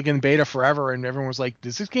 it was like in beta forever, and everyone was like,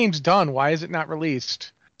 this game's done. Why is it not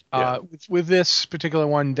released? Yeah. With this particular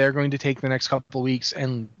one, they're going to take the next couple weeks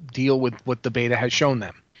and deal with what the beta has shown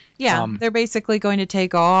them. Yeah, they're basically going to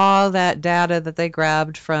take all that data that they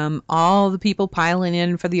grabbed from all the people piling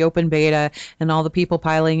in for the open beta and all the people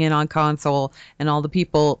piling in on console and all the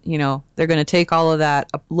people, they're going to take all of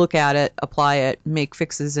that, look at it, apply it, make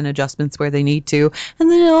fixes and adjustments where they need to,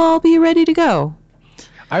 and then it'll all be ready to go.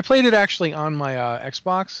 I played it actually on my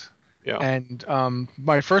Xbox. Yeah. And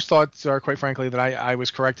my first thoughts are, quite frankly, that I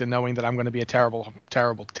was correct in knowing that I'm going to be a terrible,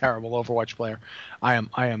 terrible, terrible Overwatch player. I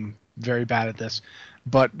am very bad at this.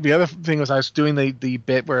 But the other thing was I was doing the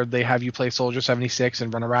bit where they have you play Soldier 76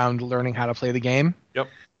 and run around learning how to play the game. Yep.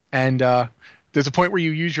 And there's a point where you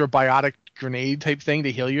use your biotic grenade type thing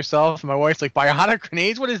to heal yourself. And my wife's like, biotic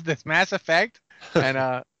grenades? What is this, Mass Effect? And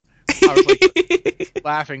I was like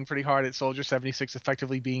laughing pretty hard at Soldier 76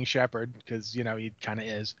 effectively being Shepard because, he kind of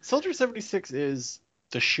is. Soldier 76 is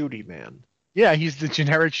the shooty man. Yeah, he's the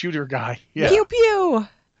generic shooter guy. Yeah. Pew pew!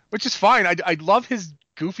 Which is fine. I love his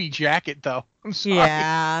goofy jacket, though. I'm sorry.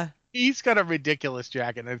 Yeah. He's got a ridiculous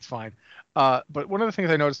jacket, and it's fine. But one of the things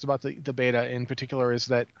I noticed about the beta in particular is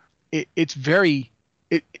that it's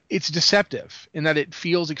deceptive in that it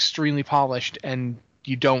feels extremely polished, and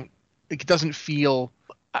it doesn't feel...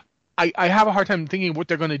 I have a hard time thinking what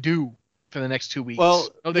they're going to do for the next 2 weeks. Well,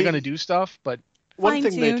 they're going to do stuff, but... One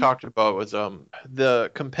thing they talked about was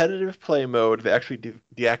the competitive play mode. They actually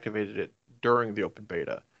deactivated it during the open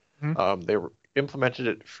beta. Mm-hmm. They implemented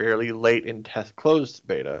it fairly late in closed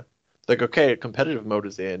beta. Like, okay, competitive mode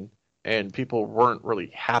is in, and people weren't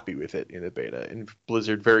really happy with it in the beta. And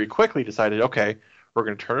Blizzard very quickly decided, okay, we're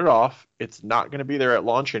going to turn it off. It's not going to be there at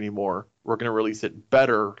launch anymore. We're going to release it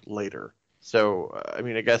better later. So, I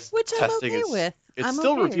guess testing it's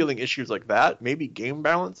still revealing issues like that. Maybe game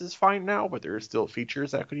balance is fine now, but there are still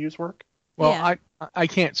features that could use work. Well, yeah. I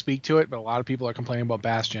can't speak to it, but a lot of people are complaining about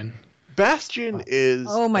Bastion. Bastion is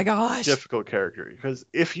oh my gosh. A difficult character because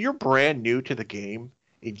if you're brand new to the game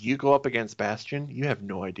and you go up against Bastion, you have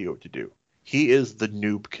no idea what to do. He is the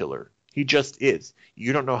noob killer. He just is.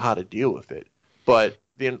 You don't know how to deal with it. But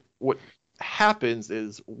then what happens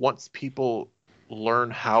is once people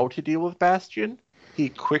learn how to deal with Bastion, he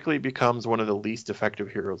quickly becomes one of the least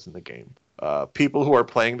effective heroes in the game. People who are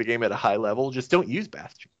playing the game at a high level just don't use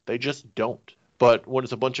Bastion. They just don't. But when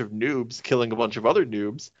it's a bunch of noobs killing a bunch of other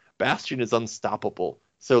noobs, Bastion is unstoppable.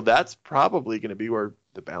 So that's probably going to be where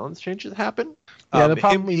the balance changes happen. Yeah,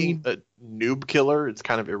 him being a noob killer, it's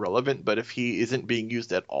kind of irrelevant. But if he isn't being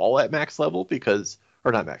used at all at max level,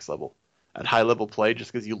 at high level play,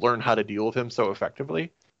 just because you learn how to deal with him so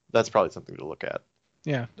effectively, that's probably something to look at.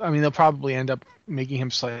 Yeah, they'll probably end up making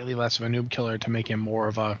him slightly less of a noob killer to make him more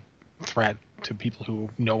of a threat to people who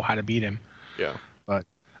know how to beat him. Yeah. But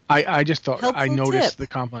I just thought Helpful I noticed tip. the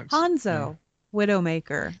complex. Hanzo,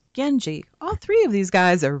 Widowmaker, Genji, all three of these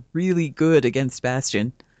guys are really good against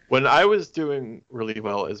Bastion. When I was doing really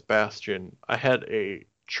well as Bastion, I had a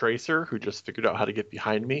Tracer who just figured out how to get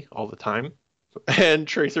behind me all the time. And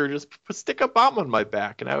Tracer just stick a bomb on my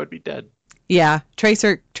back and I would be dead. Yeah,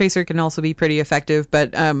 Tracer can also be pretty effective,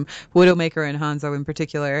 but Widowmaker and Hanzo in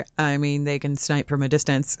particular, they can snipe from a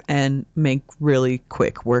distance and make really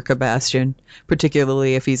quick work of Bastion,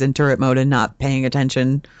 particularly if he's in turret mode and not paying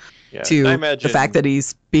attention to the fact that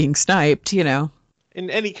he's being sniped, And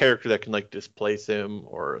any character that can like displace him,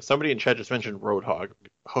 or somebody in chat just mentioned Roadhog.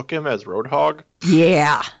 Hook him as Roadhog.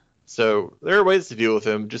 Yeah. So there are ways to deal with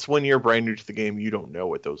him. Just when you're brand new to the game, you don't know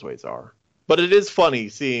what those ways are. But it is funny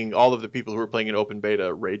seeing all of the people who are playing in open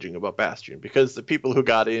beta raging about Bastion, because the people who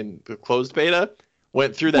got in the closed beta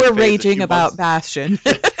went through that. We're raging about Bastion.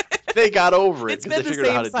 They got over it. It's been the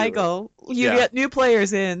same cycle. You get new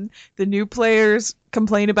players in. The new players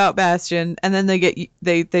complain about Bastion, and then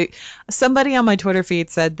they somebody on my Twitter feed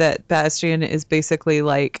said that Bastion is basically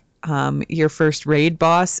like your first raid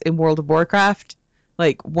boss in World of Warcraft.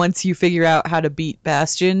 Like, once you figure out how to beat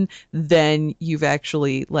Bastion, then you've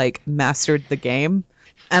actually like mastered the game.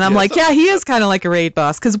 And I'm he is kind of like a raid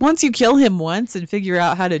boss, because once you kill him once and figure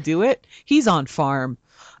out how to do it, he's on farm.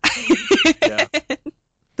 Yeah.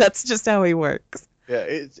 That's just how he works. Yeah,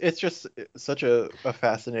 it's just such a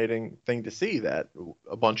fascinating thing to see that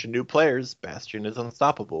a bunch of new players, Bastion is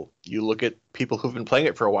unstoppable. You look at people who've been playing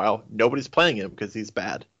it for a while, nobody's playing him because he's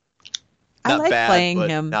bad. I like playing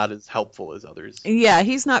him. Not as helpful as others. Yeah,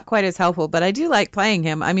 he's not quite as helpful, but I do like playing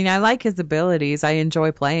him. I mean, I like his abilities. I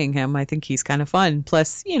enjoy playing him. I think he's kind of fun.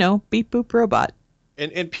 Plus, beep boop robot.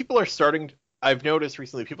 And people are starting. I've noticed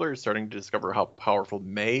recently people are starting to discover how powerful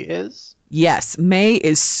Mei is. Yes, Mei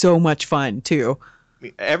is so much fun too.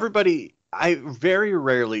 I very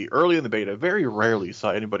rarely, early in the beta, very rarely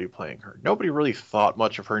saw anybody playing her. Nobody really thought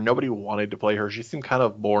much of her. Nobody wanted to play her. She seemed kind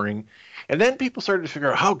of boring. And then people started to figure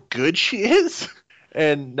out how good she is.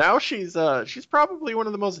 And now she's probably one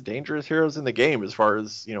of the most dangerous heroes in the game as far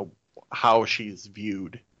as, how she's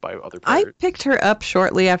viewed by other players. I picked her up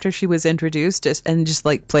shortly after she was introduced and just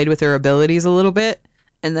like played with her abilities a little bit.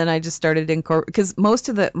 And then I just started because most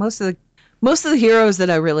of the heroes that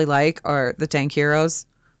I really like are the tank heroes.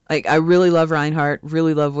 Like, I really love Reinhardt,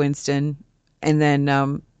 really love Winston, and then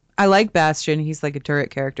I like Bastion. He's like a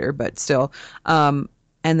turret character, but still. And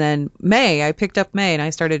then Mei, I picked up Mei, and I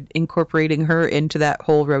started incorporating her into that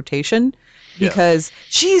whole rotation because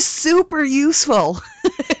she's super useful.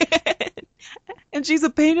 And she's a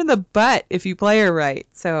pain in the butt if you play her right.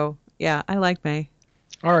 So, yeah, I like Mei.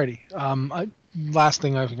 Alrighty. Last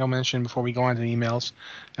thing I think I'll mention before we go on to the emails,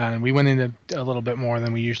 and we went into a little bit more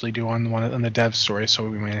than we usually do on the dev story, so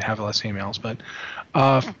we may have less emails. But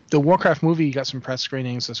the Warcraft movie got some press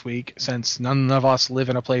screenings this week. Since none of us live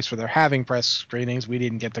in a place where they're having press screenings, we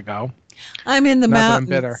didn't get to go. I'm in the mountains.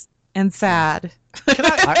 I'm bitter and sad.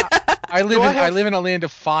 I live in a land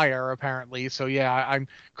of fire, apparently. So yeah, I'm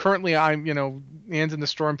Anne's in the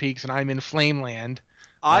Storm Peaks, and I'm in Flameland.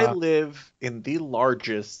 I live in the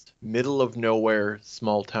largest middle of nowhere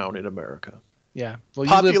small town in America. Yeah. Well,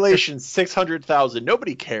 population 600,000.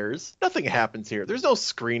 Nobody cares. Nothing happens here. There's no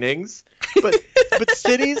screenings. But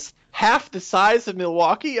cities half the size of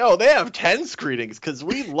Milwaukee, they have 10 screenings because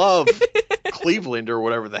we love Cleveland or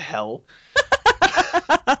whatever the hell.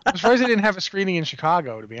 I'm surprised they didn't have a screening in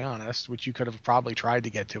Chicago, to be honest, which you could have probably tried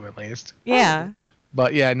to get to at least. Yeah.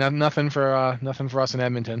 But yeah, nothing for us in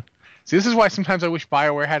Edmonton. See, this is why sometimes I wish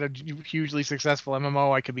BioWare had a hugely successful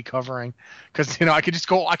MMO I could be covering, because I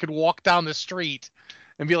could walk down the street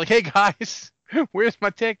and be like, "Hey guys, where's my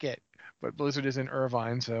ticket?" But Blizzard is in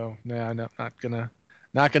Irvine, so no, not gonna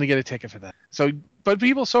get a ticket for that. So, but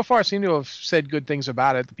people so far seem to have said good things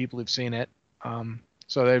about it. The people who've seen it,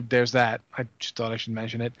 so there's that. I just thought I should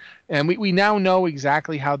mention it, and we now know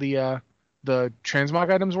exactly how the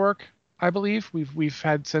transmog items work. I believe we've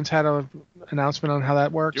had an announcement on how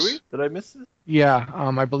that works. Do we? Did I miss it? Yeah,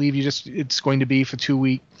 I believe it's going to be for 2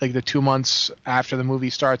 weeks, like the 2 months after the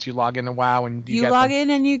movie starts. You log into WoW and you log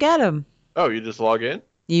in and you get them. Oh, you just log in?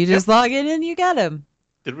 You just log in and you get them.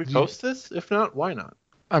 Did we post this? If not, why not?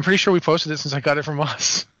 I'm pretty sure we posted it since I got it from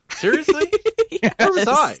us. Seriously? Yes. Where was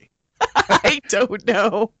I? I don't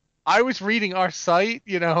know. I was reading our site.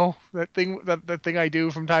 That thing I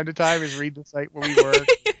do from time to time is read the site where we were.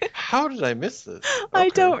 How did I miss this? Okay. I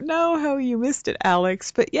don't know how you missed it,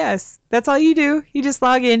 Alex, but yes, that's all you do. You just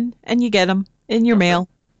log in and you get them in your mail.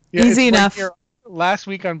 Yeah, easy enough. Right last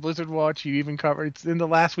week on Blizzard Watch, you even covered. It's in the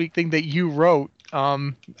last week thing that you wrote,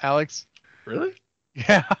 Alex. Really?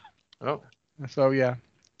 Yeah. Oh. So yeah,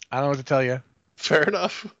 I don't know what to tell you. Fair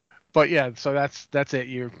enough. But yeah, so that's it.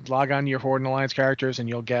 You log on to your Horde and Alliance characters, and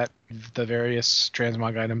you'll get the various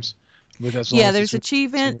transmog items. There's an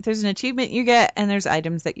achievement you get, and there's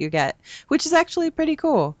items that you get, which is actually pretty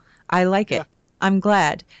cool. I like it. I'm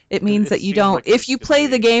glad. It means that you don't, if you play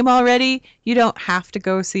the game already, you don't have to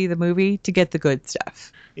go see the movie to get the good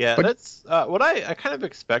stuff. Yeah, that's what I kind of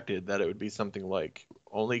expected, that it would be something like,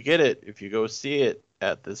 only get it if you go see it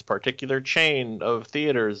at this particular chain of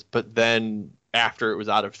theaters, but then after it was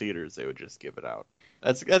out of theaters, they would just give it out.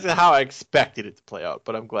 That's how I expected it to play out,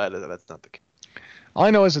 but I'm glad that that's not the case. All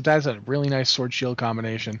I know is that that's a really nice sword shield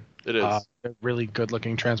combination. It is. They're really good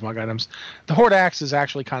looking transmog items. The Horde Axe is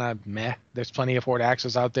actually kind of meh. There's plenty of Horde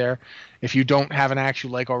Axes out there. If you don't have an axe you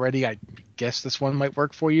like already, I guess this one might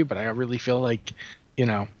work for you, but I really feel like,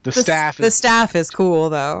 the staff is cool,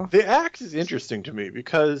 though. The axe is interesting to me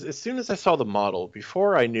because as soon as I saw the model,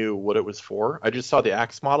 before I knew what it was for, I just saw the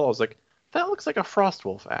axe model. I was like, that looks like a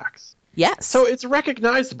Frostwolf axe. Yes. So it's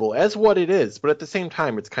recognizable as what it is, but at the same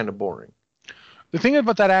time, it's kind of boring. The thing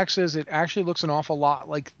about that axe is it actually looks an awful lot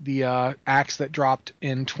like the axe that dropped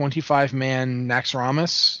in 25-man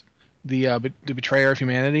Naxxramas, the Betrayer of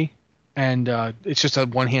Humanity, and it's just a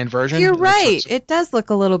one-hand version. You're right. It does look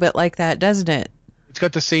a little bit like that, doesn't it? It's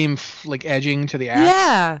got the same edging to the axe.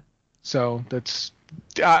 Yeah. So that's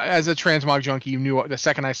as a transmog junkie, you knew the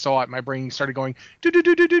second I saw it, my brain started going do.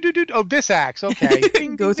 Oh, this axe. Okay.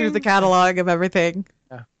 Go through the catalog of everything.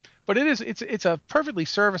 Yeah. But it's a perfectly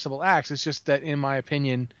serviceable axe. It's just that, in my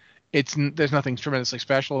opinion, there's nothing tremendously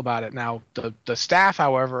special about it. Now, the staff,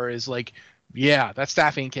 however, is like, yeah, that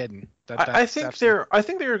staff ain't kidding. I think there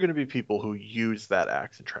are going to be people who use that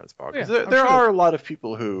axe in transmog. Yeah, there are a lot of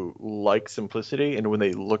people who like simplicity, and when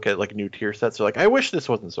they look at like new tier sets, they're like, I wish this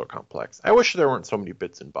wasn't so complex. I wish there weren't so many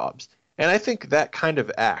bits and bobs. And I think that kind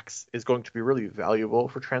of axe is going to be really valuable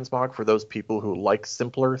for transmog for those people who like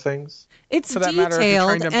simpler things. It's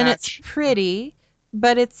detailed and it's pretty,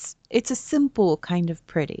 but it's a simple kind of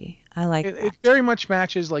pretty. I like that. It very much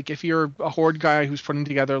matches, like, if you're a Horde guy who's putting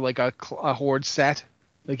together like a Horde set,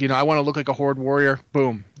 like, I want to look like a Horde warrior,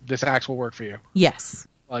 boom, this axe will work for you. Yes.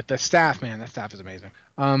 But the staff, man, that staff is amazing.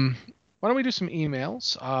 Why don't we do some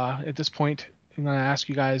emails? At this point, I'm going to ask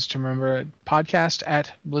you guys to remember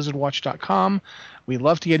podcast@blizzardwatch.com. We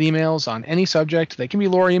love to get emails on any subject. They can be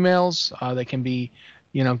lore emails. They can be,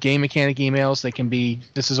 game mechanic emails. They can be,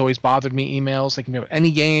 this has always bothered me emails. They can be about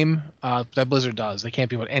any game that Blizzard does. They can't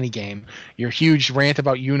be about any game. Your huge rant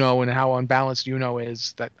about and how unbalanced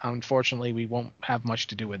is, that unfortunately we won't have much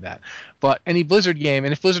to do with that. But any Blizzard game,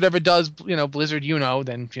 and if Blizzard ever does, Blizzard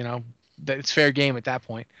then, that it's fair game at that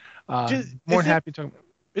point. More than happy to.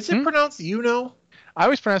 Is it pronounced Uno? I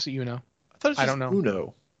always pronounce it Uno. I thought it was I don't know.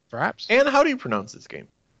 Uno. Perhaps. And how do you pronounce this game?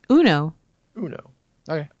 Uno.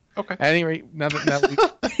 Okay. Okay. At any rate, now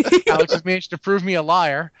that Alex has managed to prove me a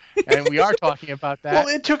liar, and we are talking about that. Well,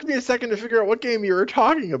 it took me a second to figure out what game you were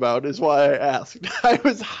talking about, is why I asked. I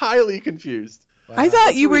was highly confused. I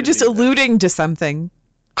thought you were just alluding to something.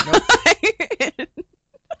 Nope.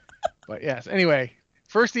 But yes, anyway,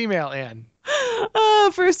 first email, Anne.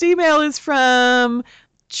 First email is from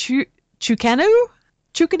Chukanu,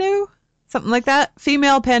 something like that.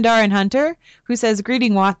 Female Pandaren Hunter, who says,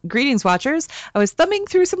 Greetings, Watchers. I was thumbing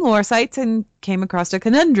through some lore sites and came across a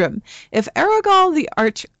conundrum. If Aragorn the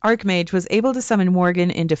Archmage was able to summon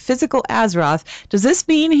Morgan into physical Azeroth, does this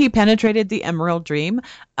mean he penetrated the Emerald Dream?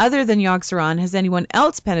 Other than Yogg-Saron, has anyone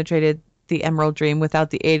else penetrated the Emerald Dream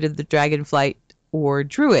without the aid of the Dragonflight or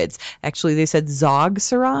Druids? Actually, they said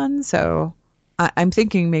Zog-Saron, so I'm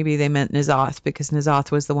thinking maybe they meant N'Zoth, because N'Zoth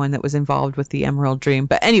was the one that was involved with the Emerald Dream.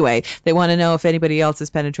 But anyway, they want to know if anybody else has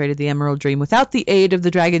penetrated the Emerald Dream without the aid of the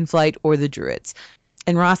Dragonflight or the Druids.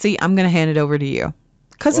 And Rossi, I'm going to hand it over to you,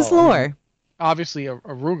 because it's lore. Obviously,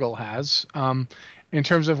 Arugel has. In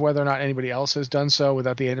terms of whether or not anybody else has done so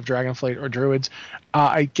without the aid of Dragonflight or Druids,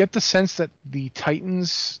 I get the sense that the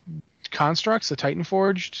Titans constructs, the Titan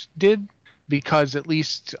Forged, did, because at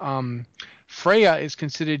least Freya is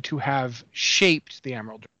considered to have shaped the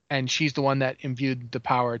Emerald, and she's the one that imbued the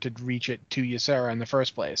power to reach it to Ysera in the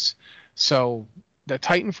first place. So the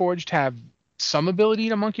Titan Forged have some ability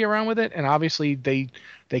to monkey around with it, and obviously they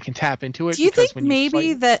can tap into it. Do you think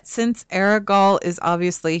maybe that since Aragorn is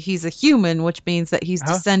obviously, he's a human, which means that he's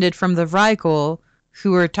descended from the Vrykul,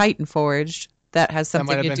 who are Titan Forged, that has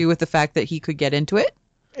something to do with the fact that he could get into it?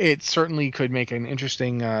 It certainly could make an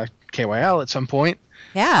interesting KYL at some point.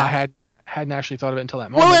 Yeah. I hadn't actually thought of it until that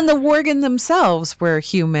moment. Well, and the Worgen themselves were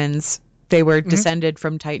humans. They were descended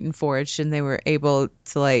from Titan Forged, and they were able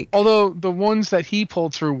to, Although the ones that he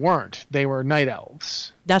pulled through weren't. They were Night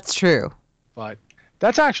Elves. That's true. But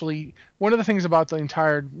that's actually one of the things about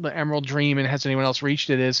the Emerald Dream, and has anyone else reached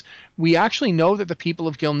it, is we actually know that the people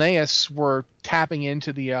of Gilneas were tapping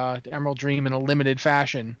into the Emerald Dream in a limited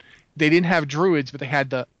fashion. They didn't have druids, but they had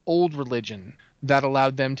the old religion that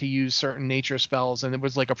allowed them to use certain nature spells, and it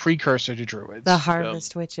was like a precursor to druids. The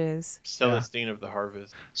Harvest Witches. Celestine of the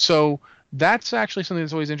Harvest. So that's actually something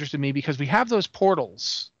that's always interested me, because we have those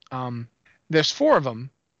portals. There's 4 of them.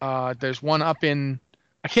 There's one up in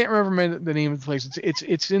I can't remember the name of the place.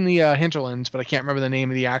 It's in the hinterlands, but I can't remember the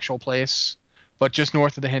name of the actual place. But just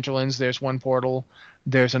north of the hinterlands, there's one portal.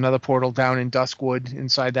 There's another portal down in Duskwood,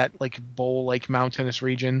 inside that like bowl, like mountainous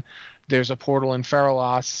region. There's a portal in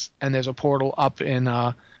Feralos, and there's a portal up in.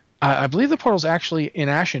 I believe the portal's actually in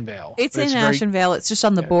Ashenvale. It's in Ashenvale. It's just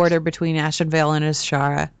on the border between Ashenvale and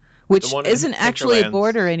Azshara, which isn't actually a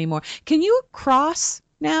border anymore. Can you cross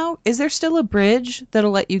now? Is there still a bridge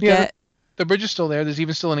that'll let you get? The bridge is still there. There's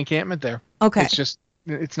even still an encampment there. Okay. It's just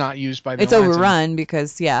it's not used by the. It's overrun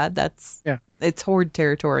because it's Horde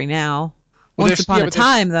territory now. Well, Once upon a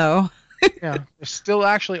time, though. Yeah, there still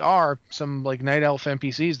actually are some like night elf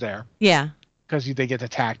NPCs there. Yeah. Because they get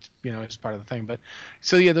attacked, as part of the thing. But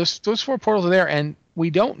so yeah, those 4 portals are there, and we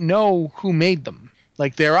don't know who made them.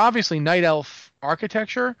 Like they're obviously night elf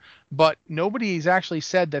architecture, but nobody's actually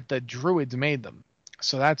said that the druids made them.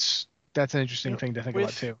 So that's an interesting thing to think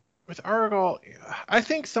about too. With Argal, I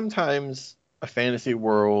think sometimes a fantasy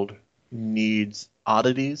world needs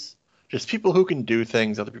oddities. Just people who can do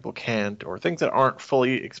things other people can't, or things that aren't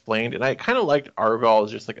fully explained. And I kind of liked Argal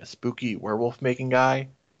as just like a spooky werewolf making guy.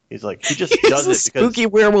 He's like, he just does it because spooky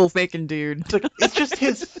werewolf making dude. It's just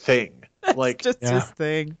his thing. Like just his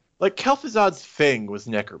thing. Like Kel'Thuzad's thing was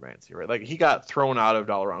necromancy, right? Like he got thrown out of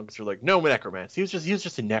Dalaran because they're like, no necromancy. He was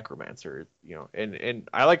just a necromancer, And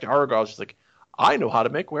I liked Argal just like, I know how to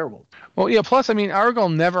make werewolves. Well, yeah. Plus, I mean, Argal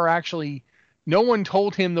never actually. No one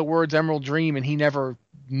told him the words Emerald Dream, and he never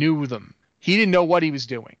knew them. He didn't know what he was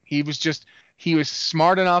doing. He was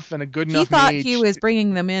smart enough and a good enough. He thought he was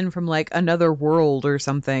bringing them in from like another world or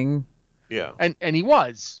something. Yeah, and he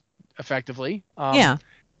was effectively. Yeah,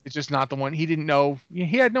 it's just not the one. He didn't know.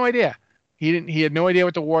 He had no idea. He had no idea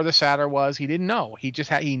what the War of the Satyr was. He didn't know. He just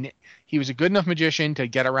had he was a good enough magician to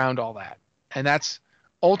get around all that, and that's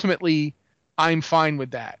ultimately. I'm fine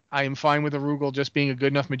with that. I am fine with Arugel just being a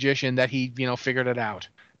good enough magician that he, figured it out.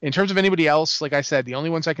 In terms of anybody else, like I said, the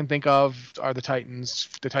only ones I can think of are the Titans,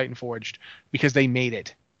 the Titan Forged, because they made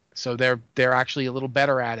it. So they're actually a little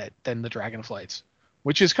better at it than the Dragonflights,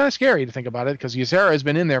 which is kind of scary to think about it because Ysera has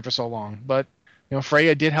been in there for so long. But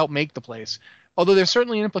Freya did help make the place. Although there's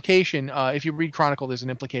certainly an implication, if you read Chronicle, there's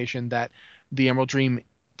an implication that the Emerald Dream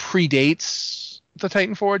predates the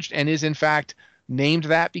Titan Forged and is in fact named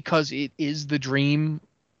that because it is the dream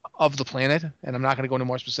of the planet, and I'm not going to go into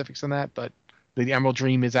more specifics than that, but the Emerald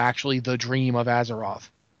Dream is actually the dream of Azeroth.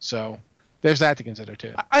 So there's that to consider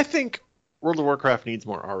too. I think World of Warcraft needs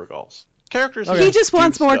more Aragals. Characters. He just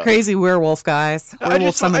wants more crazy werewolf guys.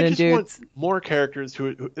 Werewolf summoning dudes. Want more characters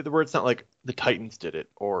who where it's not like the Titans did it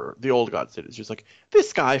or the old gods did it. It's just like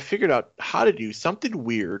this guy figured out how to do something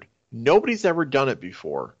weird. Nobody's ever done it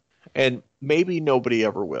before, and maybe nobody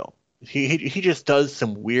ever will. He just does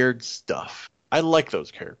some weird stuff. I like those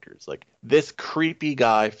characters. Like this creepy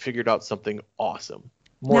guy figured out something awesome.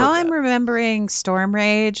 Now I'm remembering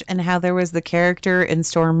Stormrage and how there was the character in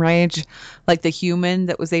Stormrage, like the human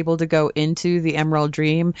that was able to go into the Emerald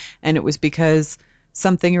Dream, and it was because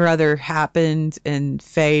something or other happened in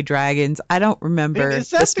Fey Dragons. I don't remember the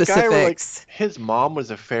specifics. The guy where, like, his mom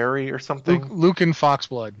was a fairy or something? Lucan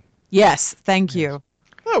Foxblood. Yes, thank you.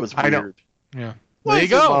 That was weird. Yeah. Why there you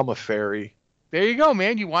go. His mom a fairy? There you go,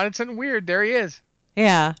 man. You wanted something weird. There he is.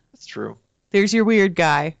 Yeah. That's true. There's your weird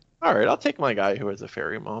guy. All right, I'll take my guy who has a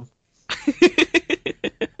fairy mom.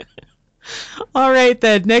 All right,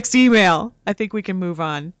 then. Next email. I think we can move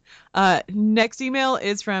on. Next email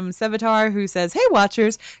is from Sevatar, who says, "Hey,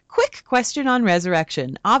 Watchers, quick question on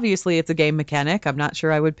Resurrection. Obviously, it's a game mechanic. I'm not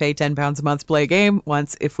sure I would pay £10 a month to play a game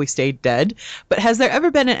once if we stayed dead. But has there ever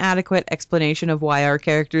been an adequate explanation of why our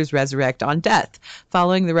characters resurrect on death?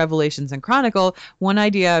 Following the Revelations and Chronicle, one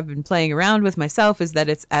idea I've been playing around with myself is that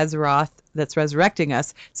it's Azeroth that's resurrecting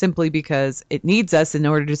us simply because it needs us in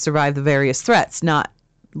order to survive the various threats, not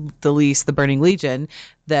the least the Burning Legion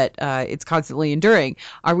that it's constantly enduring.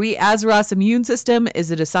 Are we Azeroth's immune system? Is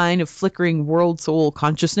it a sign of flickering world soul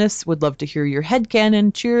consciousness? Would love to hear your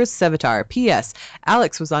headcanon. Cheers, Sevatar. P.S.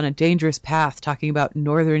 Alex was on a dangerous path talking about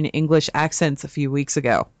Northern English accents a few weeks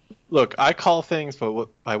ago. Look, I call things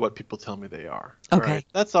by what people tell me they are. Okay. Right?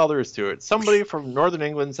 That's all there is to it. Somebody from Northern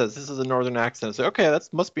England says this is a Northern accent. I say, okay, that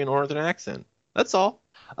must be a Northern accent. That's all.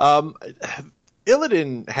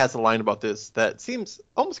 Illidan has a line about this that seems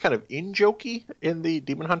almost kind of in-jokey in the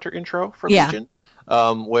Demon Hunter intro for Legion,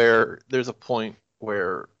 where there's a point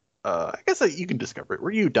where, I guess you can discover it,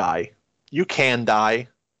 where you die. You can die,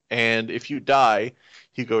 and if you die,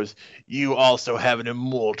 he goes, you also have an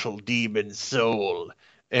immortal demon soul,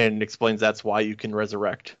 and explains that's why you can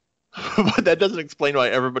resurrect. But that doesn't explain why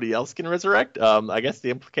everybody else can resurrect. I guess the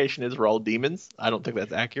implication is we're all demons. I don't think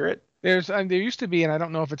that's accurate. There used to be, and I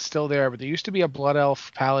don't know if it's still there, but there used to be a Blood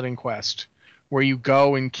Elf Paladin quest where you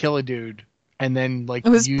go and kill a dude, and then like it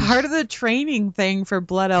was part of the training thing for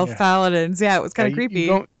Blood Elf Paladins. Yeah, it was kind of creepy.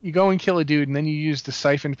 You go and kill a dude, and then you use the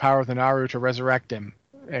siphoned power of the Naru to resurrect him.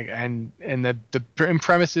 And the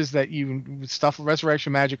premise is that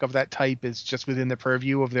resurrection magic of that type is just within the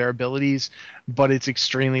purview of their abilities, but it's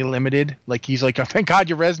extremely limited. Like he's like, oh, thank God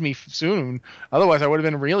you resed me soon, otherwise I would have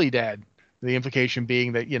been really dead. The implication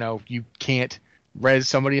being that you can't res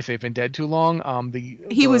somebody if they've been dead too long.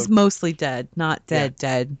 He was mostly dead, not dead.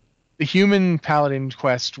 The human paladin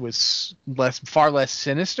quest was far less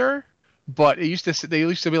sinister. But they used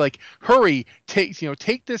to be like, hurry,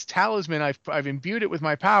 take this talisman. I've imbued it with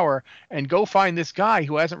my power, and go find this guy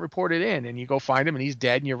who hasn't reported in. And you go find him, and he's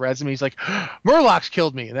dead. And you res him. And he's like, Murlocs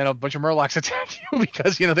killed me. And then a bunch of Murlocs attack you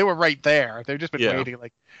because they were right there. They've just been waiting.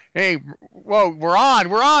 Like, hey, whoa, we're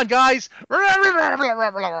on, guys.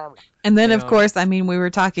 And then, of course, we were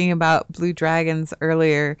talking about blue dragons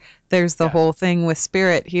earlier. There's the whole thing with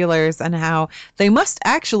spirit healers and how they must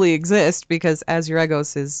actually exist because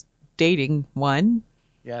Azuragos is dating one.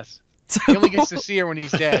 Yes. So... He only gets to see her when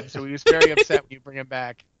he's dead, so he was very upset when you bring him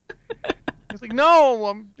back. He's like, no,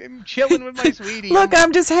 I'm chilling with my sweetie. Look,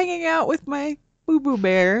 I'm just hanging out with my boo-boo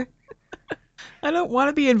bear. I don't want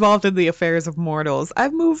to be involved in the affairs of mortals.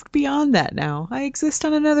 I've moved beyond that now. I exist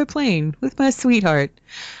on another plane with my sweetheart.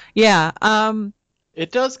 Yeah.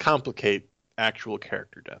 It does complicate actual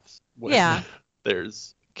character deaths. Yeah.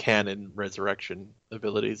 There's canon resurrection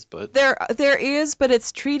abilities, but there is, but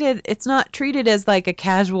it's not treated as like a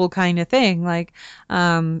casual kind of thing. Like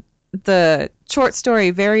the short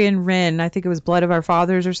story Varian Wrynn, I think it was Blood of Our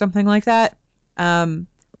Fathers or something like that.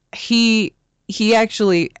 He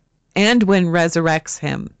actually, Anduin resurrects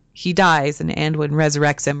him. He dies, and Anduin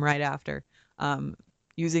resurrects him right after,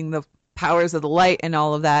 using the powers of the light and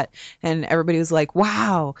all of that. And everybody was like,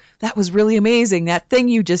 wow, that was really amazing, that thing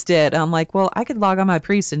you just did. And I'm like, well, I could log on my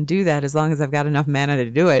priest and do that as long as I've got enough mana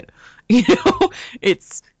to do it.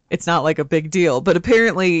 It's not like a big deal, but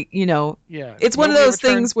apparently, it's one of those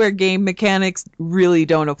things where game mechanics really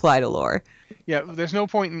don't apply to lore. Yeah, there's no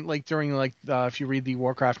point in during if you read the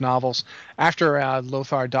Warcraft novels, after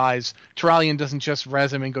Lothar dies, Turalyon doesn't just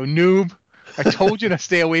res him and go, noob, I told you to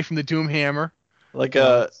stay away from the Doomhammer.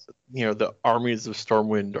 The armies of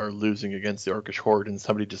Stormwind are losing against the Orcish Horde, and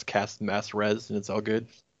somebody just casts mass res, and it's all good.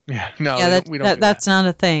 Yeah, no, yeah, we don't. That's not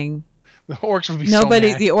a thing. The orcs would be nobody.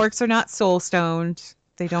 So mad. The orcs are not soul stoned.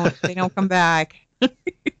 They don't come back.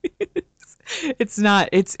 It's not.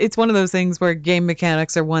 It's one of those things where game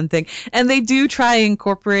mechanics are one thing, and they do try and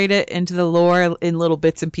incorporate it into the lore in little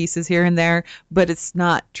bits and pieces here and there, but it's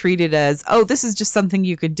not treated as, oh, this is just something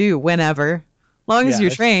you could do whenever. Long as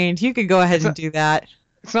you're trained, you could go ahead and do that.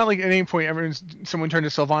 It's not like at any point someone turned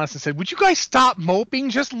to Sylvanas and said, would you guys stop moping?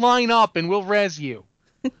 Just line up and we'll res you.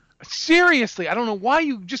 Seriously, I don't know why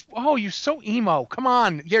you're so emo. Come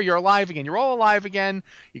on. Here, you're alive again. You're all alive again.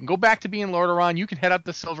 You can go back to being Lordaeron. You can head up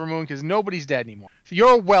the Silvermoon because nobody's dead anymore. So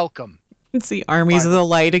you're welcome. It's the armies of the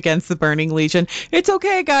light against the Burning Legion. It's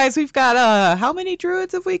okay, guys. We've got, how many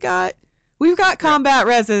druids have we got? We've got combat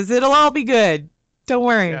reses. It'll all be good. Don't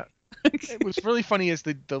worry. Yeah. It was really funny is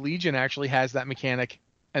the Legion actually has that mechanic.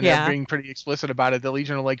 And they're being pretty explicit about it. The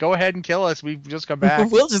Legion are like, go ahead and kill us. We've just come back.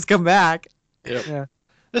 We'll just come back. Yep. Yeah.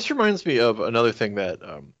 This reminds me of another thing that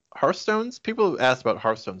Hearthstones, people have asked about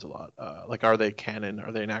Hearthstones a lot. Are they canon?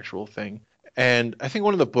 Are they an actual thing? And I think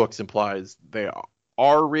one of the books implies they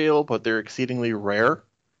are real, but they're exceedingly rare.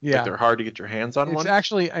 Yeah. They're hard to get your hands on. It's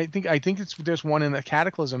actually, I think there's one in the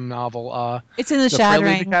Cataclysm novel. It's in the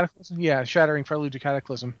Shattering. Shattering Prelude to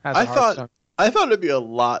Cataclysm. I thought it'd be a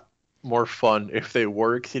lot more fun if they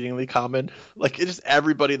were exceedingly common.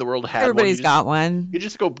 Everybody in the world had Everybody's got one. You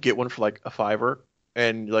just go get one for a $5.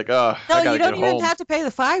 And you're like, I gotta you don't get even have to pay the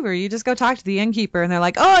 $5. You just go talk to the innkeeper, and they're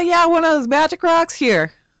like, oh yeah, one of those magic rocks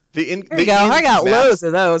here. There you go. I got loads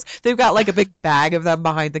of those. They've got a big bag of them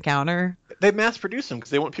behind the counter. They mass produce them because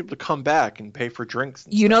they want people to come back and pay for drinks.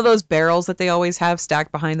 You know those barrels that they always have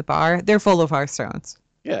stacked behind the bar? They're full of Hearthstones.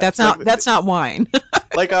 Yeah, that's not wine.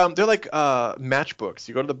 They're like matchbooks.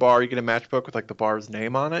 You go to the bar, you get a matchbook with the bar's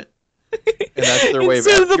name on it. And that's their way of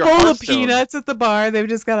instead of the bowl of peanuts at the bar, they've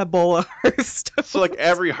just got a bowl of Hearthstone. So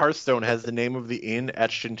every Hearthstone has the name of the inn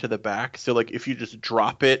etched into the back. So if you just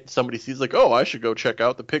drop it, somebody sees I should go check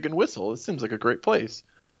out the Pig and Whistle. It seems like a great place.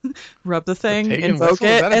 Rub the thing, invoke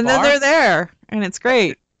it, and then they're there, and it's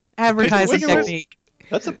great. Advertising technique.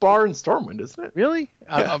 That's a bar in Stormwind, isn't it? Really?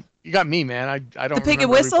 Yeah. You got me, man. I don't. The Pig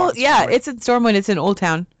and Whistle? Yeah, it's in Stormwind. It's in Old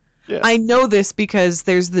Town. Yeah. I know this because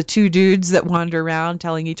there's the two dudes that wander around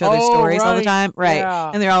telling each other stories all the time. Right.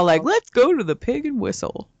 Yeah. And they're all like, let's go to the Pig and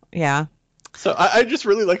Whistle. Yeah. So I just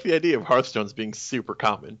really like the idea of Hearthstones being super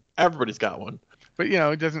common. Everybody's got one. But,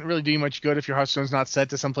 it doesn't really do you much good if your Hearthstone's not set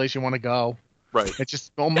to someplace you want to go. Right. It's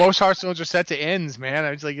just, most Hearthstones are set to ends, man.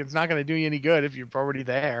 It's like, it's not going to do you any good if you're already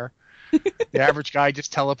there. The average guy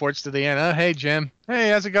just teleports to the end. Oh, hey, Jim. Hey,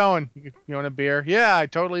 how's it going? You want a beer? Yeah, I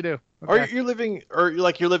totally do. Okay. Or you're living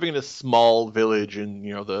in a small village in,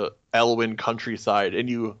 the Elwyn countryside, and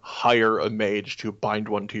you hire a mage to bind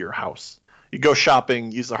one to your house. You go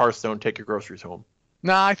shopping, use the Hearthstone, take your groceries home.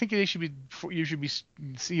 Nah, I think you should be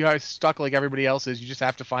stuck like everybody else is. You just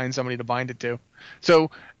have to find somebody to bind it to.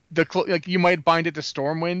 So you might bind it to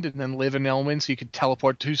Stormwind and then live in Elwyn, so you could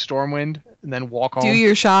teleport to Stormwind and then walk home. Do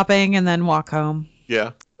your shopping and then walk home.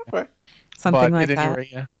 Yeah. Okay. Something like that.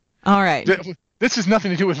 Rate, yeah. All right. This has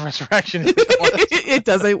nothing to do with Resurrection. It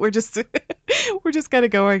doesn't. We're just kind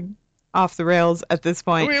of going off the rails at this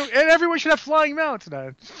point. And everyone should have flying mounts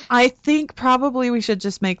now. I think probably we should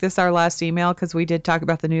just make this our last email because we did talk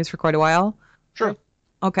about the news for quite a while. Sure.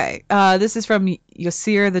 Okay, this is from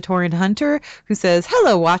Yasir the Tauren Hunter, who says,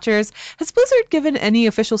 "Hello, Watchers. Has Blizzard given any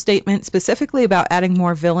official statement specifically about adding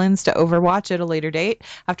more villains to Overwatch at a later date?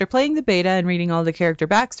 After playing the beta and reading all the character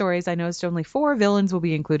backstories, I noticed only 4 villains will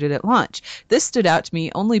be included at launch. This stood out to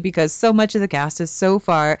me only because so much of the cast is so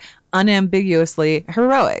far unambiguously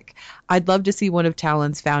heroic. I'd love to see one of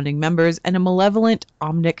Talon's founding members and a malevolent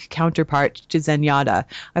Omnic counterpart to Zenyatta.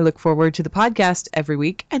 I look forward to the podcast every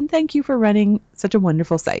week, and thank you for running such a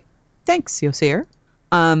wonderful site." Thanks, Yosir.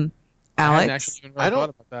 Alex? I thought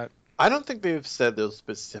about that. I don't think they've said they'll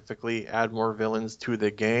specifically add more villains to the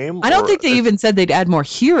game. I don't think they even said they'd add more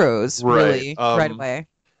heroes, really, right away.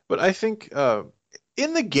 But I think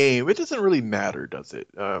in the game, it doesn't really matter, does it?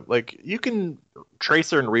 You can...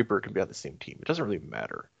 Tracer and Reaper can be on the same team. It doesn't really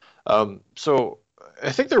matter. So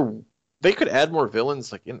I think they could add more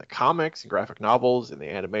villains in the comics and graphic novels and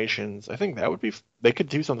the animations. I think that would be... They could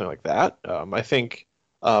do something like that. I think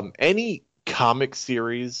any comic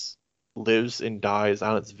series lives and dies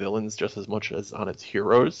on its villains just as much as on its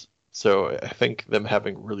heroes. So I think them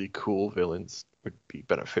having really cool villains would be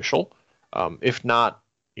beneficial. If not,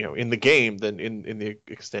 in the game, then in the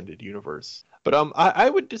extended universe. But I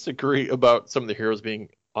would disagree about some of the heroes being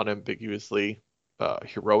unambiguously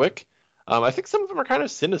heroic. I think some of them are kind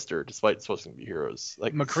of sinister, despite supposed to be heroes.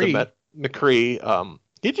 Like McCree,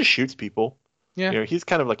 he just shoots people. Yeah. He's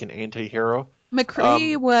kind of like an anti-hero.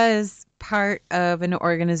 McCree was part of an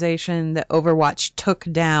organization that Overwatch took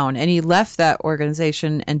down, and he left that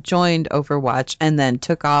organization and joined Overwatch and then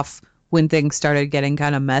took off when things started getting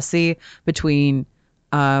kind of messy between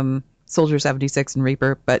Soldier 76 and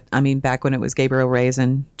Reaper, but I mean back when it was Gabriel Reyes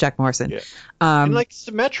and Jack Morrison. Yeah. And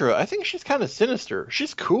Symmetra, I think she's kind of sinister.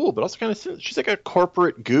 She's cool, but also kind of sinister. She's like a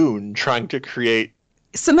corporate goon trying to create...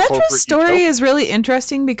 Symmetra's story is really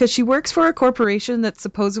interesting because she works for a corporation that's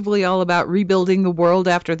supposedly all about rebuilding the world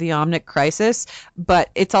after the Omnic crisis, but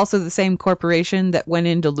it's also the same corporation that went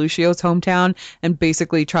into Lucio's hometown and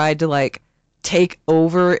basically tried to take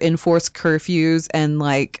over, enforce curfews, and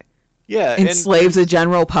enslave the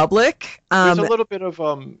general public. There's a little bit of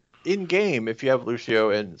in game, if you have Lucio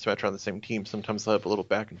and Symmetra on the same team, sometimes they'll have a little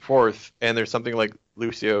back and forth, and there's something like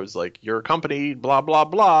Lucio's your company, blah blah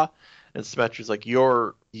blah, and Symmetra's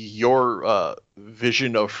your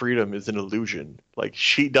vision of freedom is an illusion.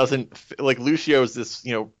 She doesn't Lucio's this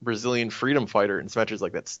Brazilian freedom fighter, and Symmetra's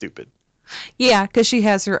that's stupid. Yeah, because she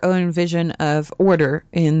has her own vision of order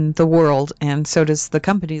in the world, and so does the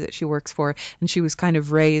company that she works for, and she was kind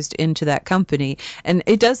of raised into that company. And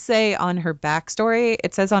it does say on her backstory,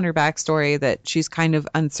 that she's kind of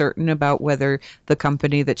uncertain about whether the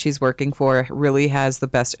company that she's working for really has the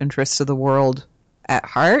best interests of the world at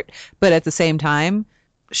heart, but at the same time,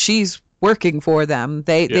 she's working for them.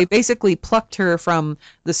 They basically plucked her from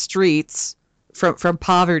the streets, from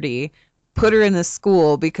poverty, put her in the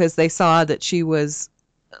school because they saw that she was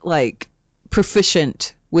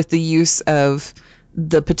proficient with the use of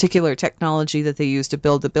the particular technology that they use to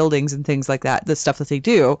build the buildings and things like that, the stuff that they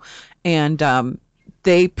do. And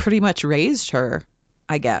they pretty much raised her,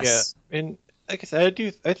 I guess. Yeah. And like I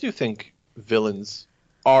said, I do think villains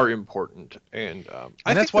are important. And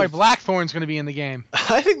that's why Blackthorn's going to be in the game.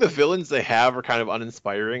 I think the villains they have are kind of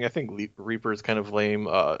uninspiring. I think Reaper's kind of lame.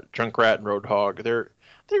 Junkrat and Roadhog, they're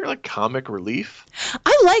comic relief.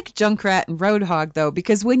 I like Junkrat and Roadhog, though,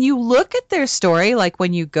 because when you look at their story,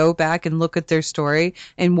 when you go back and look at their story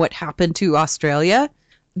and what happened to Australia,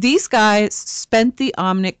 these guys spent the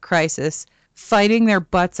Omnic crisis fighting their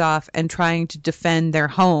butts off and trying to defend their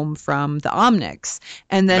home from the Omnics.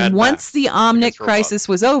 And then once the Omnic crisis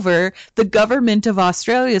was over, the government of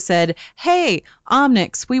Australia said, hey,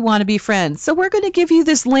 Omnics, we want to be friends. So we're going to give you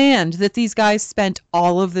this land that these guys spent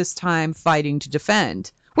all of this time fighting to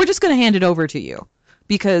defend. We're just going to hand it over to you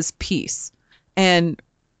because peace. And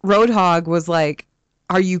Roadhog was like,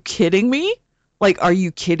 are you kidding me? Like, are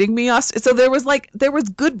you kidding me? So there was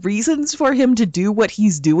good reasons for him to do what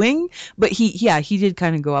he's doing, but he did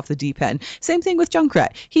kind of go off the deep end. Same thing with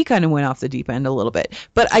Junkrat. He kind of went off the deep end a little bit,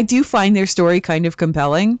 but I do find their story kind of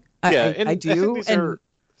compelling. I do. These are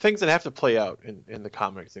things that have to play out in the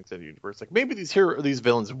comics extended universe. Like maybe these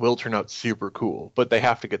villains will turn out super cool, but they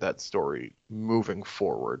have to get that story moving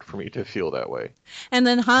forward for me to feel that way. And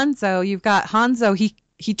then Hanzo, you've got Hanzo.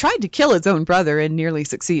 He tried to kill his own brother and nearly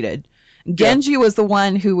succeeded. Genji was the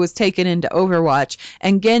one who was taken into Overwatch,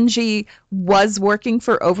 and Genji was working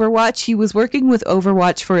for Overwatch. He was working with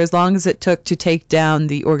Overwatch for as long as it took to take down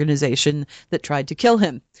the organization that tried to kill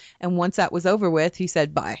him. And once that was over with, he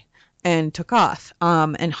said bye and took off.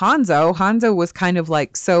 And Hanzo was kind of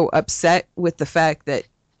like so upset with the fact that,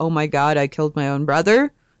 oh my God, I killed my own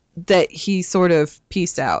brother, that he sort of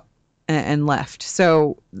peaced out and left.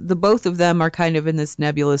 So the both of them are kind of in this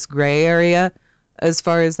nebulous gray area as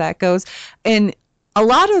far as that goes. And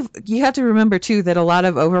you have to remember too that a lot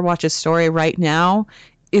of Overwatch's story right now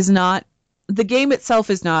is not, the game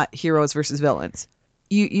itself is not heroes versus villains.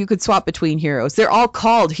 You could swap between heroes. They're all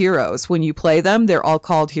called heroes when you play them. They're all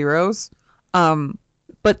called heroes.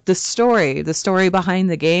 But the story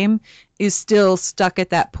behind the game is still stuck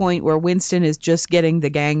at that point where Winston is just getting the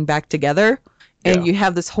gang back together. And you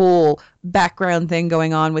have this whole background thing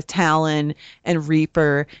going on with Talon and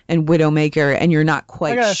Reaper and Widowmaker, and you're not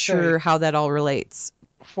quite sure how that all relates.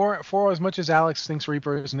 For as much as Alex thinks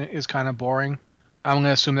Reaper is kind of boring, I'm going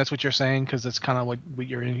to assume that's what you're saying, because that's kind of what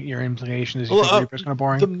your implication is. You think Reaper's kind of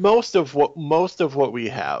boring. Most of what we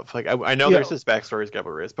have, like I know there's this backstory as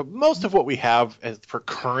Gabriel, but most of what we have as for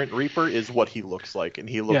current Reaper is what he looks like, and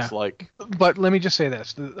he looks like. But let me just say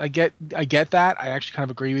this: I get that. I actually kind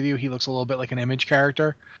of agree with you. He looks a little bit like an Image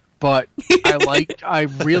character, but I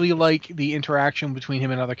really like the interaction between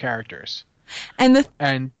him and other characters. And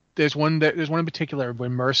there's one in particular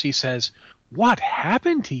when Mercy says, "What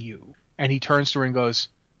happened to you?" And he turns to her and goes,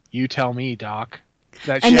 "You tell me, Doc."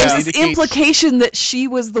 And there's this implication that she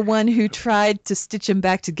was the one who tried to stitch him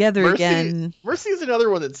back together again. Mercy is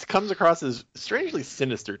another one that comes across as strangely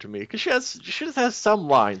sinister to me, because she just has some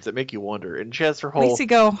lines that make you wonder, and she has her whole. Makes you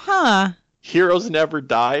go, huh? Heroes never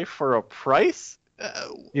die for a price.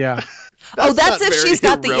 Yeah. That's if she's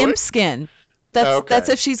got the imp skin. That's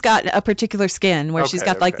if she's got a particular skin where she's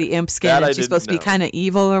got like the imp skin and she's supposed to be kind of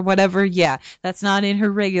evil or whatever. Yeah, that's not in her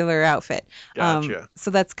regular outfit. Gotcha.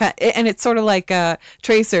 So that's and it's sort of like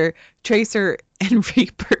Tracer and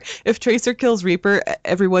Reaper. If Tracer kills Reaper,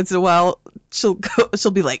 every once in a while she'll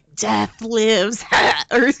be like, "Death lives,"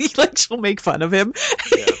 or like she'll make fun of him.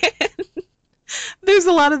 Yeah. There's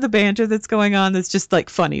a lot of the banter that's going on that's just like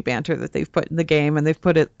funny banter that they've put in the game, and they've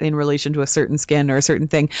put it in relation to a certain skin or a certain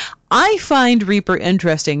thing. I find Reaper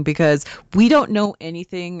interesting because we don't know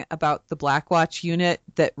anything about the Blackwatch unit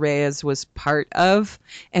that Reyes was part of,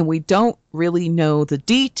 and we don't really know the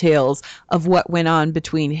details of what went on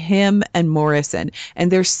between him and Morrison. And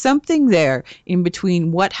there's something there in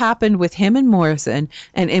between what happened with him and Morrison,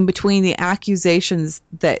 and in between the accusations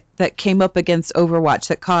that came up against Overwatch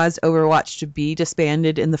that caused Overwatch to be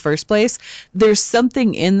disbanded in the first place. There's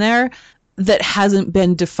something in there that hasn't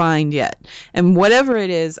been defined yet. And whatever it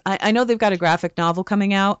is, I know they've got a graphic novel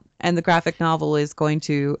coming out, and the graphic novel is going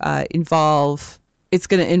to involve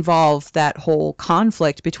that whole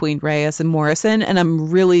conflict between Reyes and Morrison, and I'm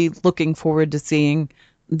really looking forward to seeing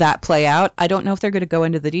that play out. I don't know if they're going to go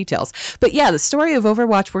into the details. But yeah, the story of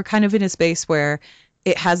Overwatch, we're kind of in a space where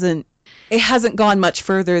it hasn't gone much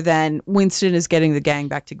further than Winston is getting the gang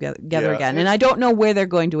back together again, and I don't know where they're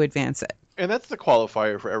going to advance it. And that's the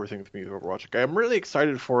qualifier for everything for me with Overwatch. I'm really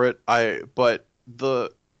excited for it. But the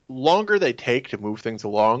longer they take to move things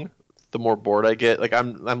along, the more bored I get. Like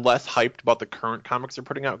I'm less hyped about the current comics they're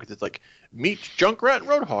putting out, because it's like, meet Junkrat and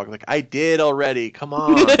Roadhog. Like, I did already. Come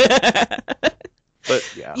on. But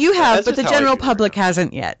yeah, you have, but the general public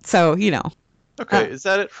hasn't yet. So Okay, is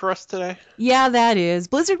that it for us today? Yeah, that is.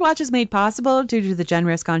 Blizzard Watch is made possible due to the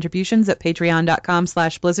generous contributions at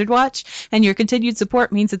patreon.com/BlizzardWatch, and your continued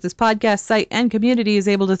support means that this podcast site and community is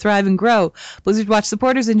able to thrive and grow. Blizzard Watch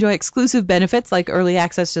supporters enjoy exclusive benefits like early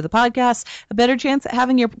access to the podcast, a better chance at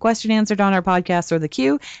having your question answered on our podcast or the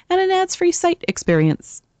queue, and an ads-free site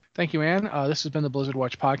experience. Thank you, Ann. This has been the Blizzard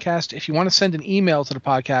Watch podcast. If you want to send an email to the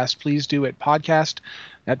podcast, please do it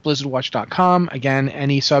podcast@blizzardwatch.com. Again,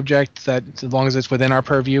 any subject that, as long as it's within our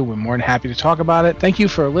purview, we're more than happy to talk about it. Thank you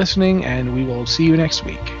for listening, and we will see you next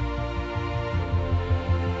week.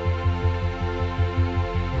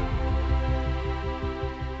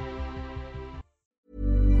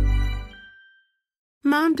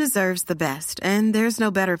 Mom deserves the best, and there's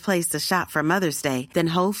no better place to shop for Mother's Day than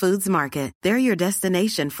Whole Foods Market. They're your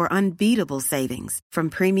destination for unbeatable savings, from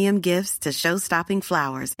premium gifts to show-stopping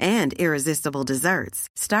flowers and irresistible desserts.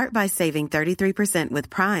 Start by saving 33% with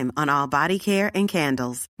Prime on all body care and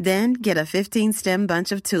candles. Then get a 15-stem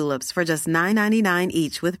bunch of tulips for just $9.99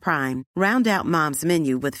 each with Prime. Round out Mom's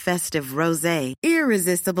menu with festive rosé,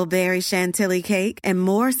 irresistible berry chantilly cake, and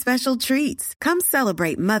more special treats. Come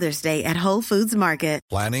celebrate Mother's Day at Whole Foods Market.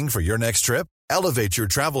 Planning for your next trip? Elevate your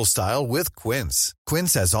travel style with Quince.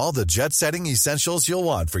 Quince has all the jet-setting essentials you'll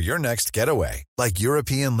want for your next getaway, like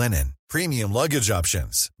European linen, premium luggage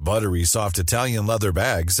options, buttery soft Italian leather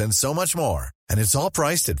bags, and so much more. And it's all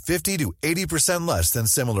priced at 50 to 80% less than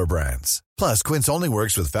similar brands. Plus, Quince only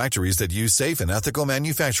works with factories that use safe and ethical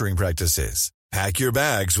manufacturing practices. Pack your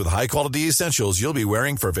bags with high-quality essentials you'll be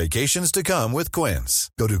wearing for vacations to come with Quince.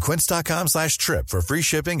 Go to quince.com/trip for free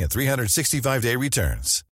shipping and 365-day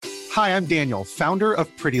returns. Hi, I'm Daniel, founder of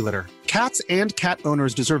Pretty Litter. Cats and cat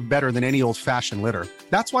owners deserve better than any old-fashioned litter.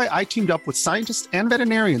 That's why I teamed up with scientists and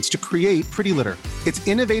veterinarians to create Pretty Litter. Its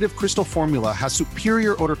innovative crystal formula has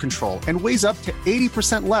superior odor control and weighs up to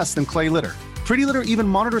 80% less than clay litter. Pretty Litter even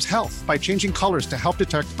monitors health by changing colors to help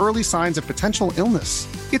detect early signs of potential illness.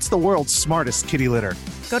 It's the world's smartest kitty litter.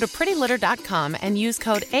 Go to prettylitter.com and use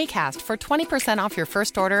code ACAST for 20% off your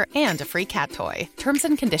first order and a free cat toy. Terms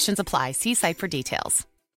and conditions apply. See site for details.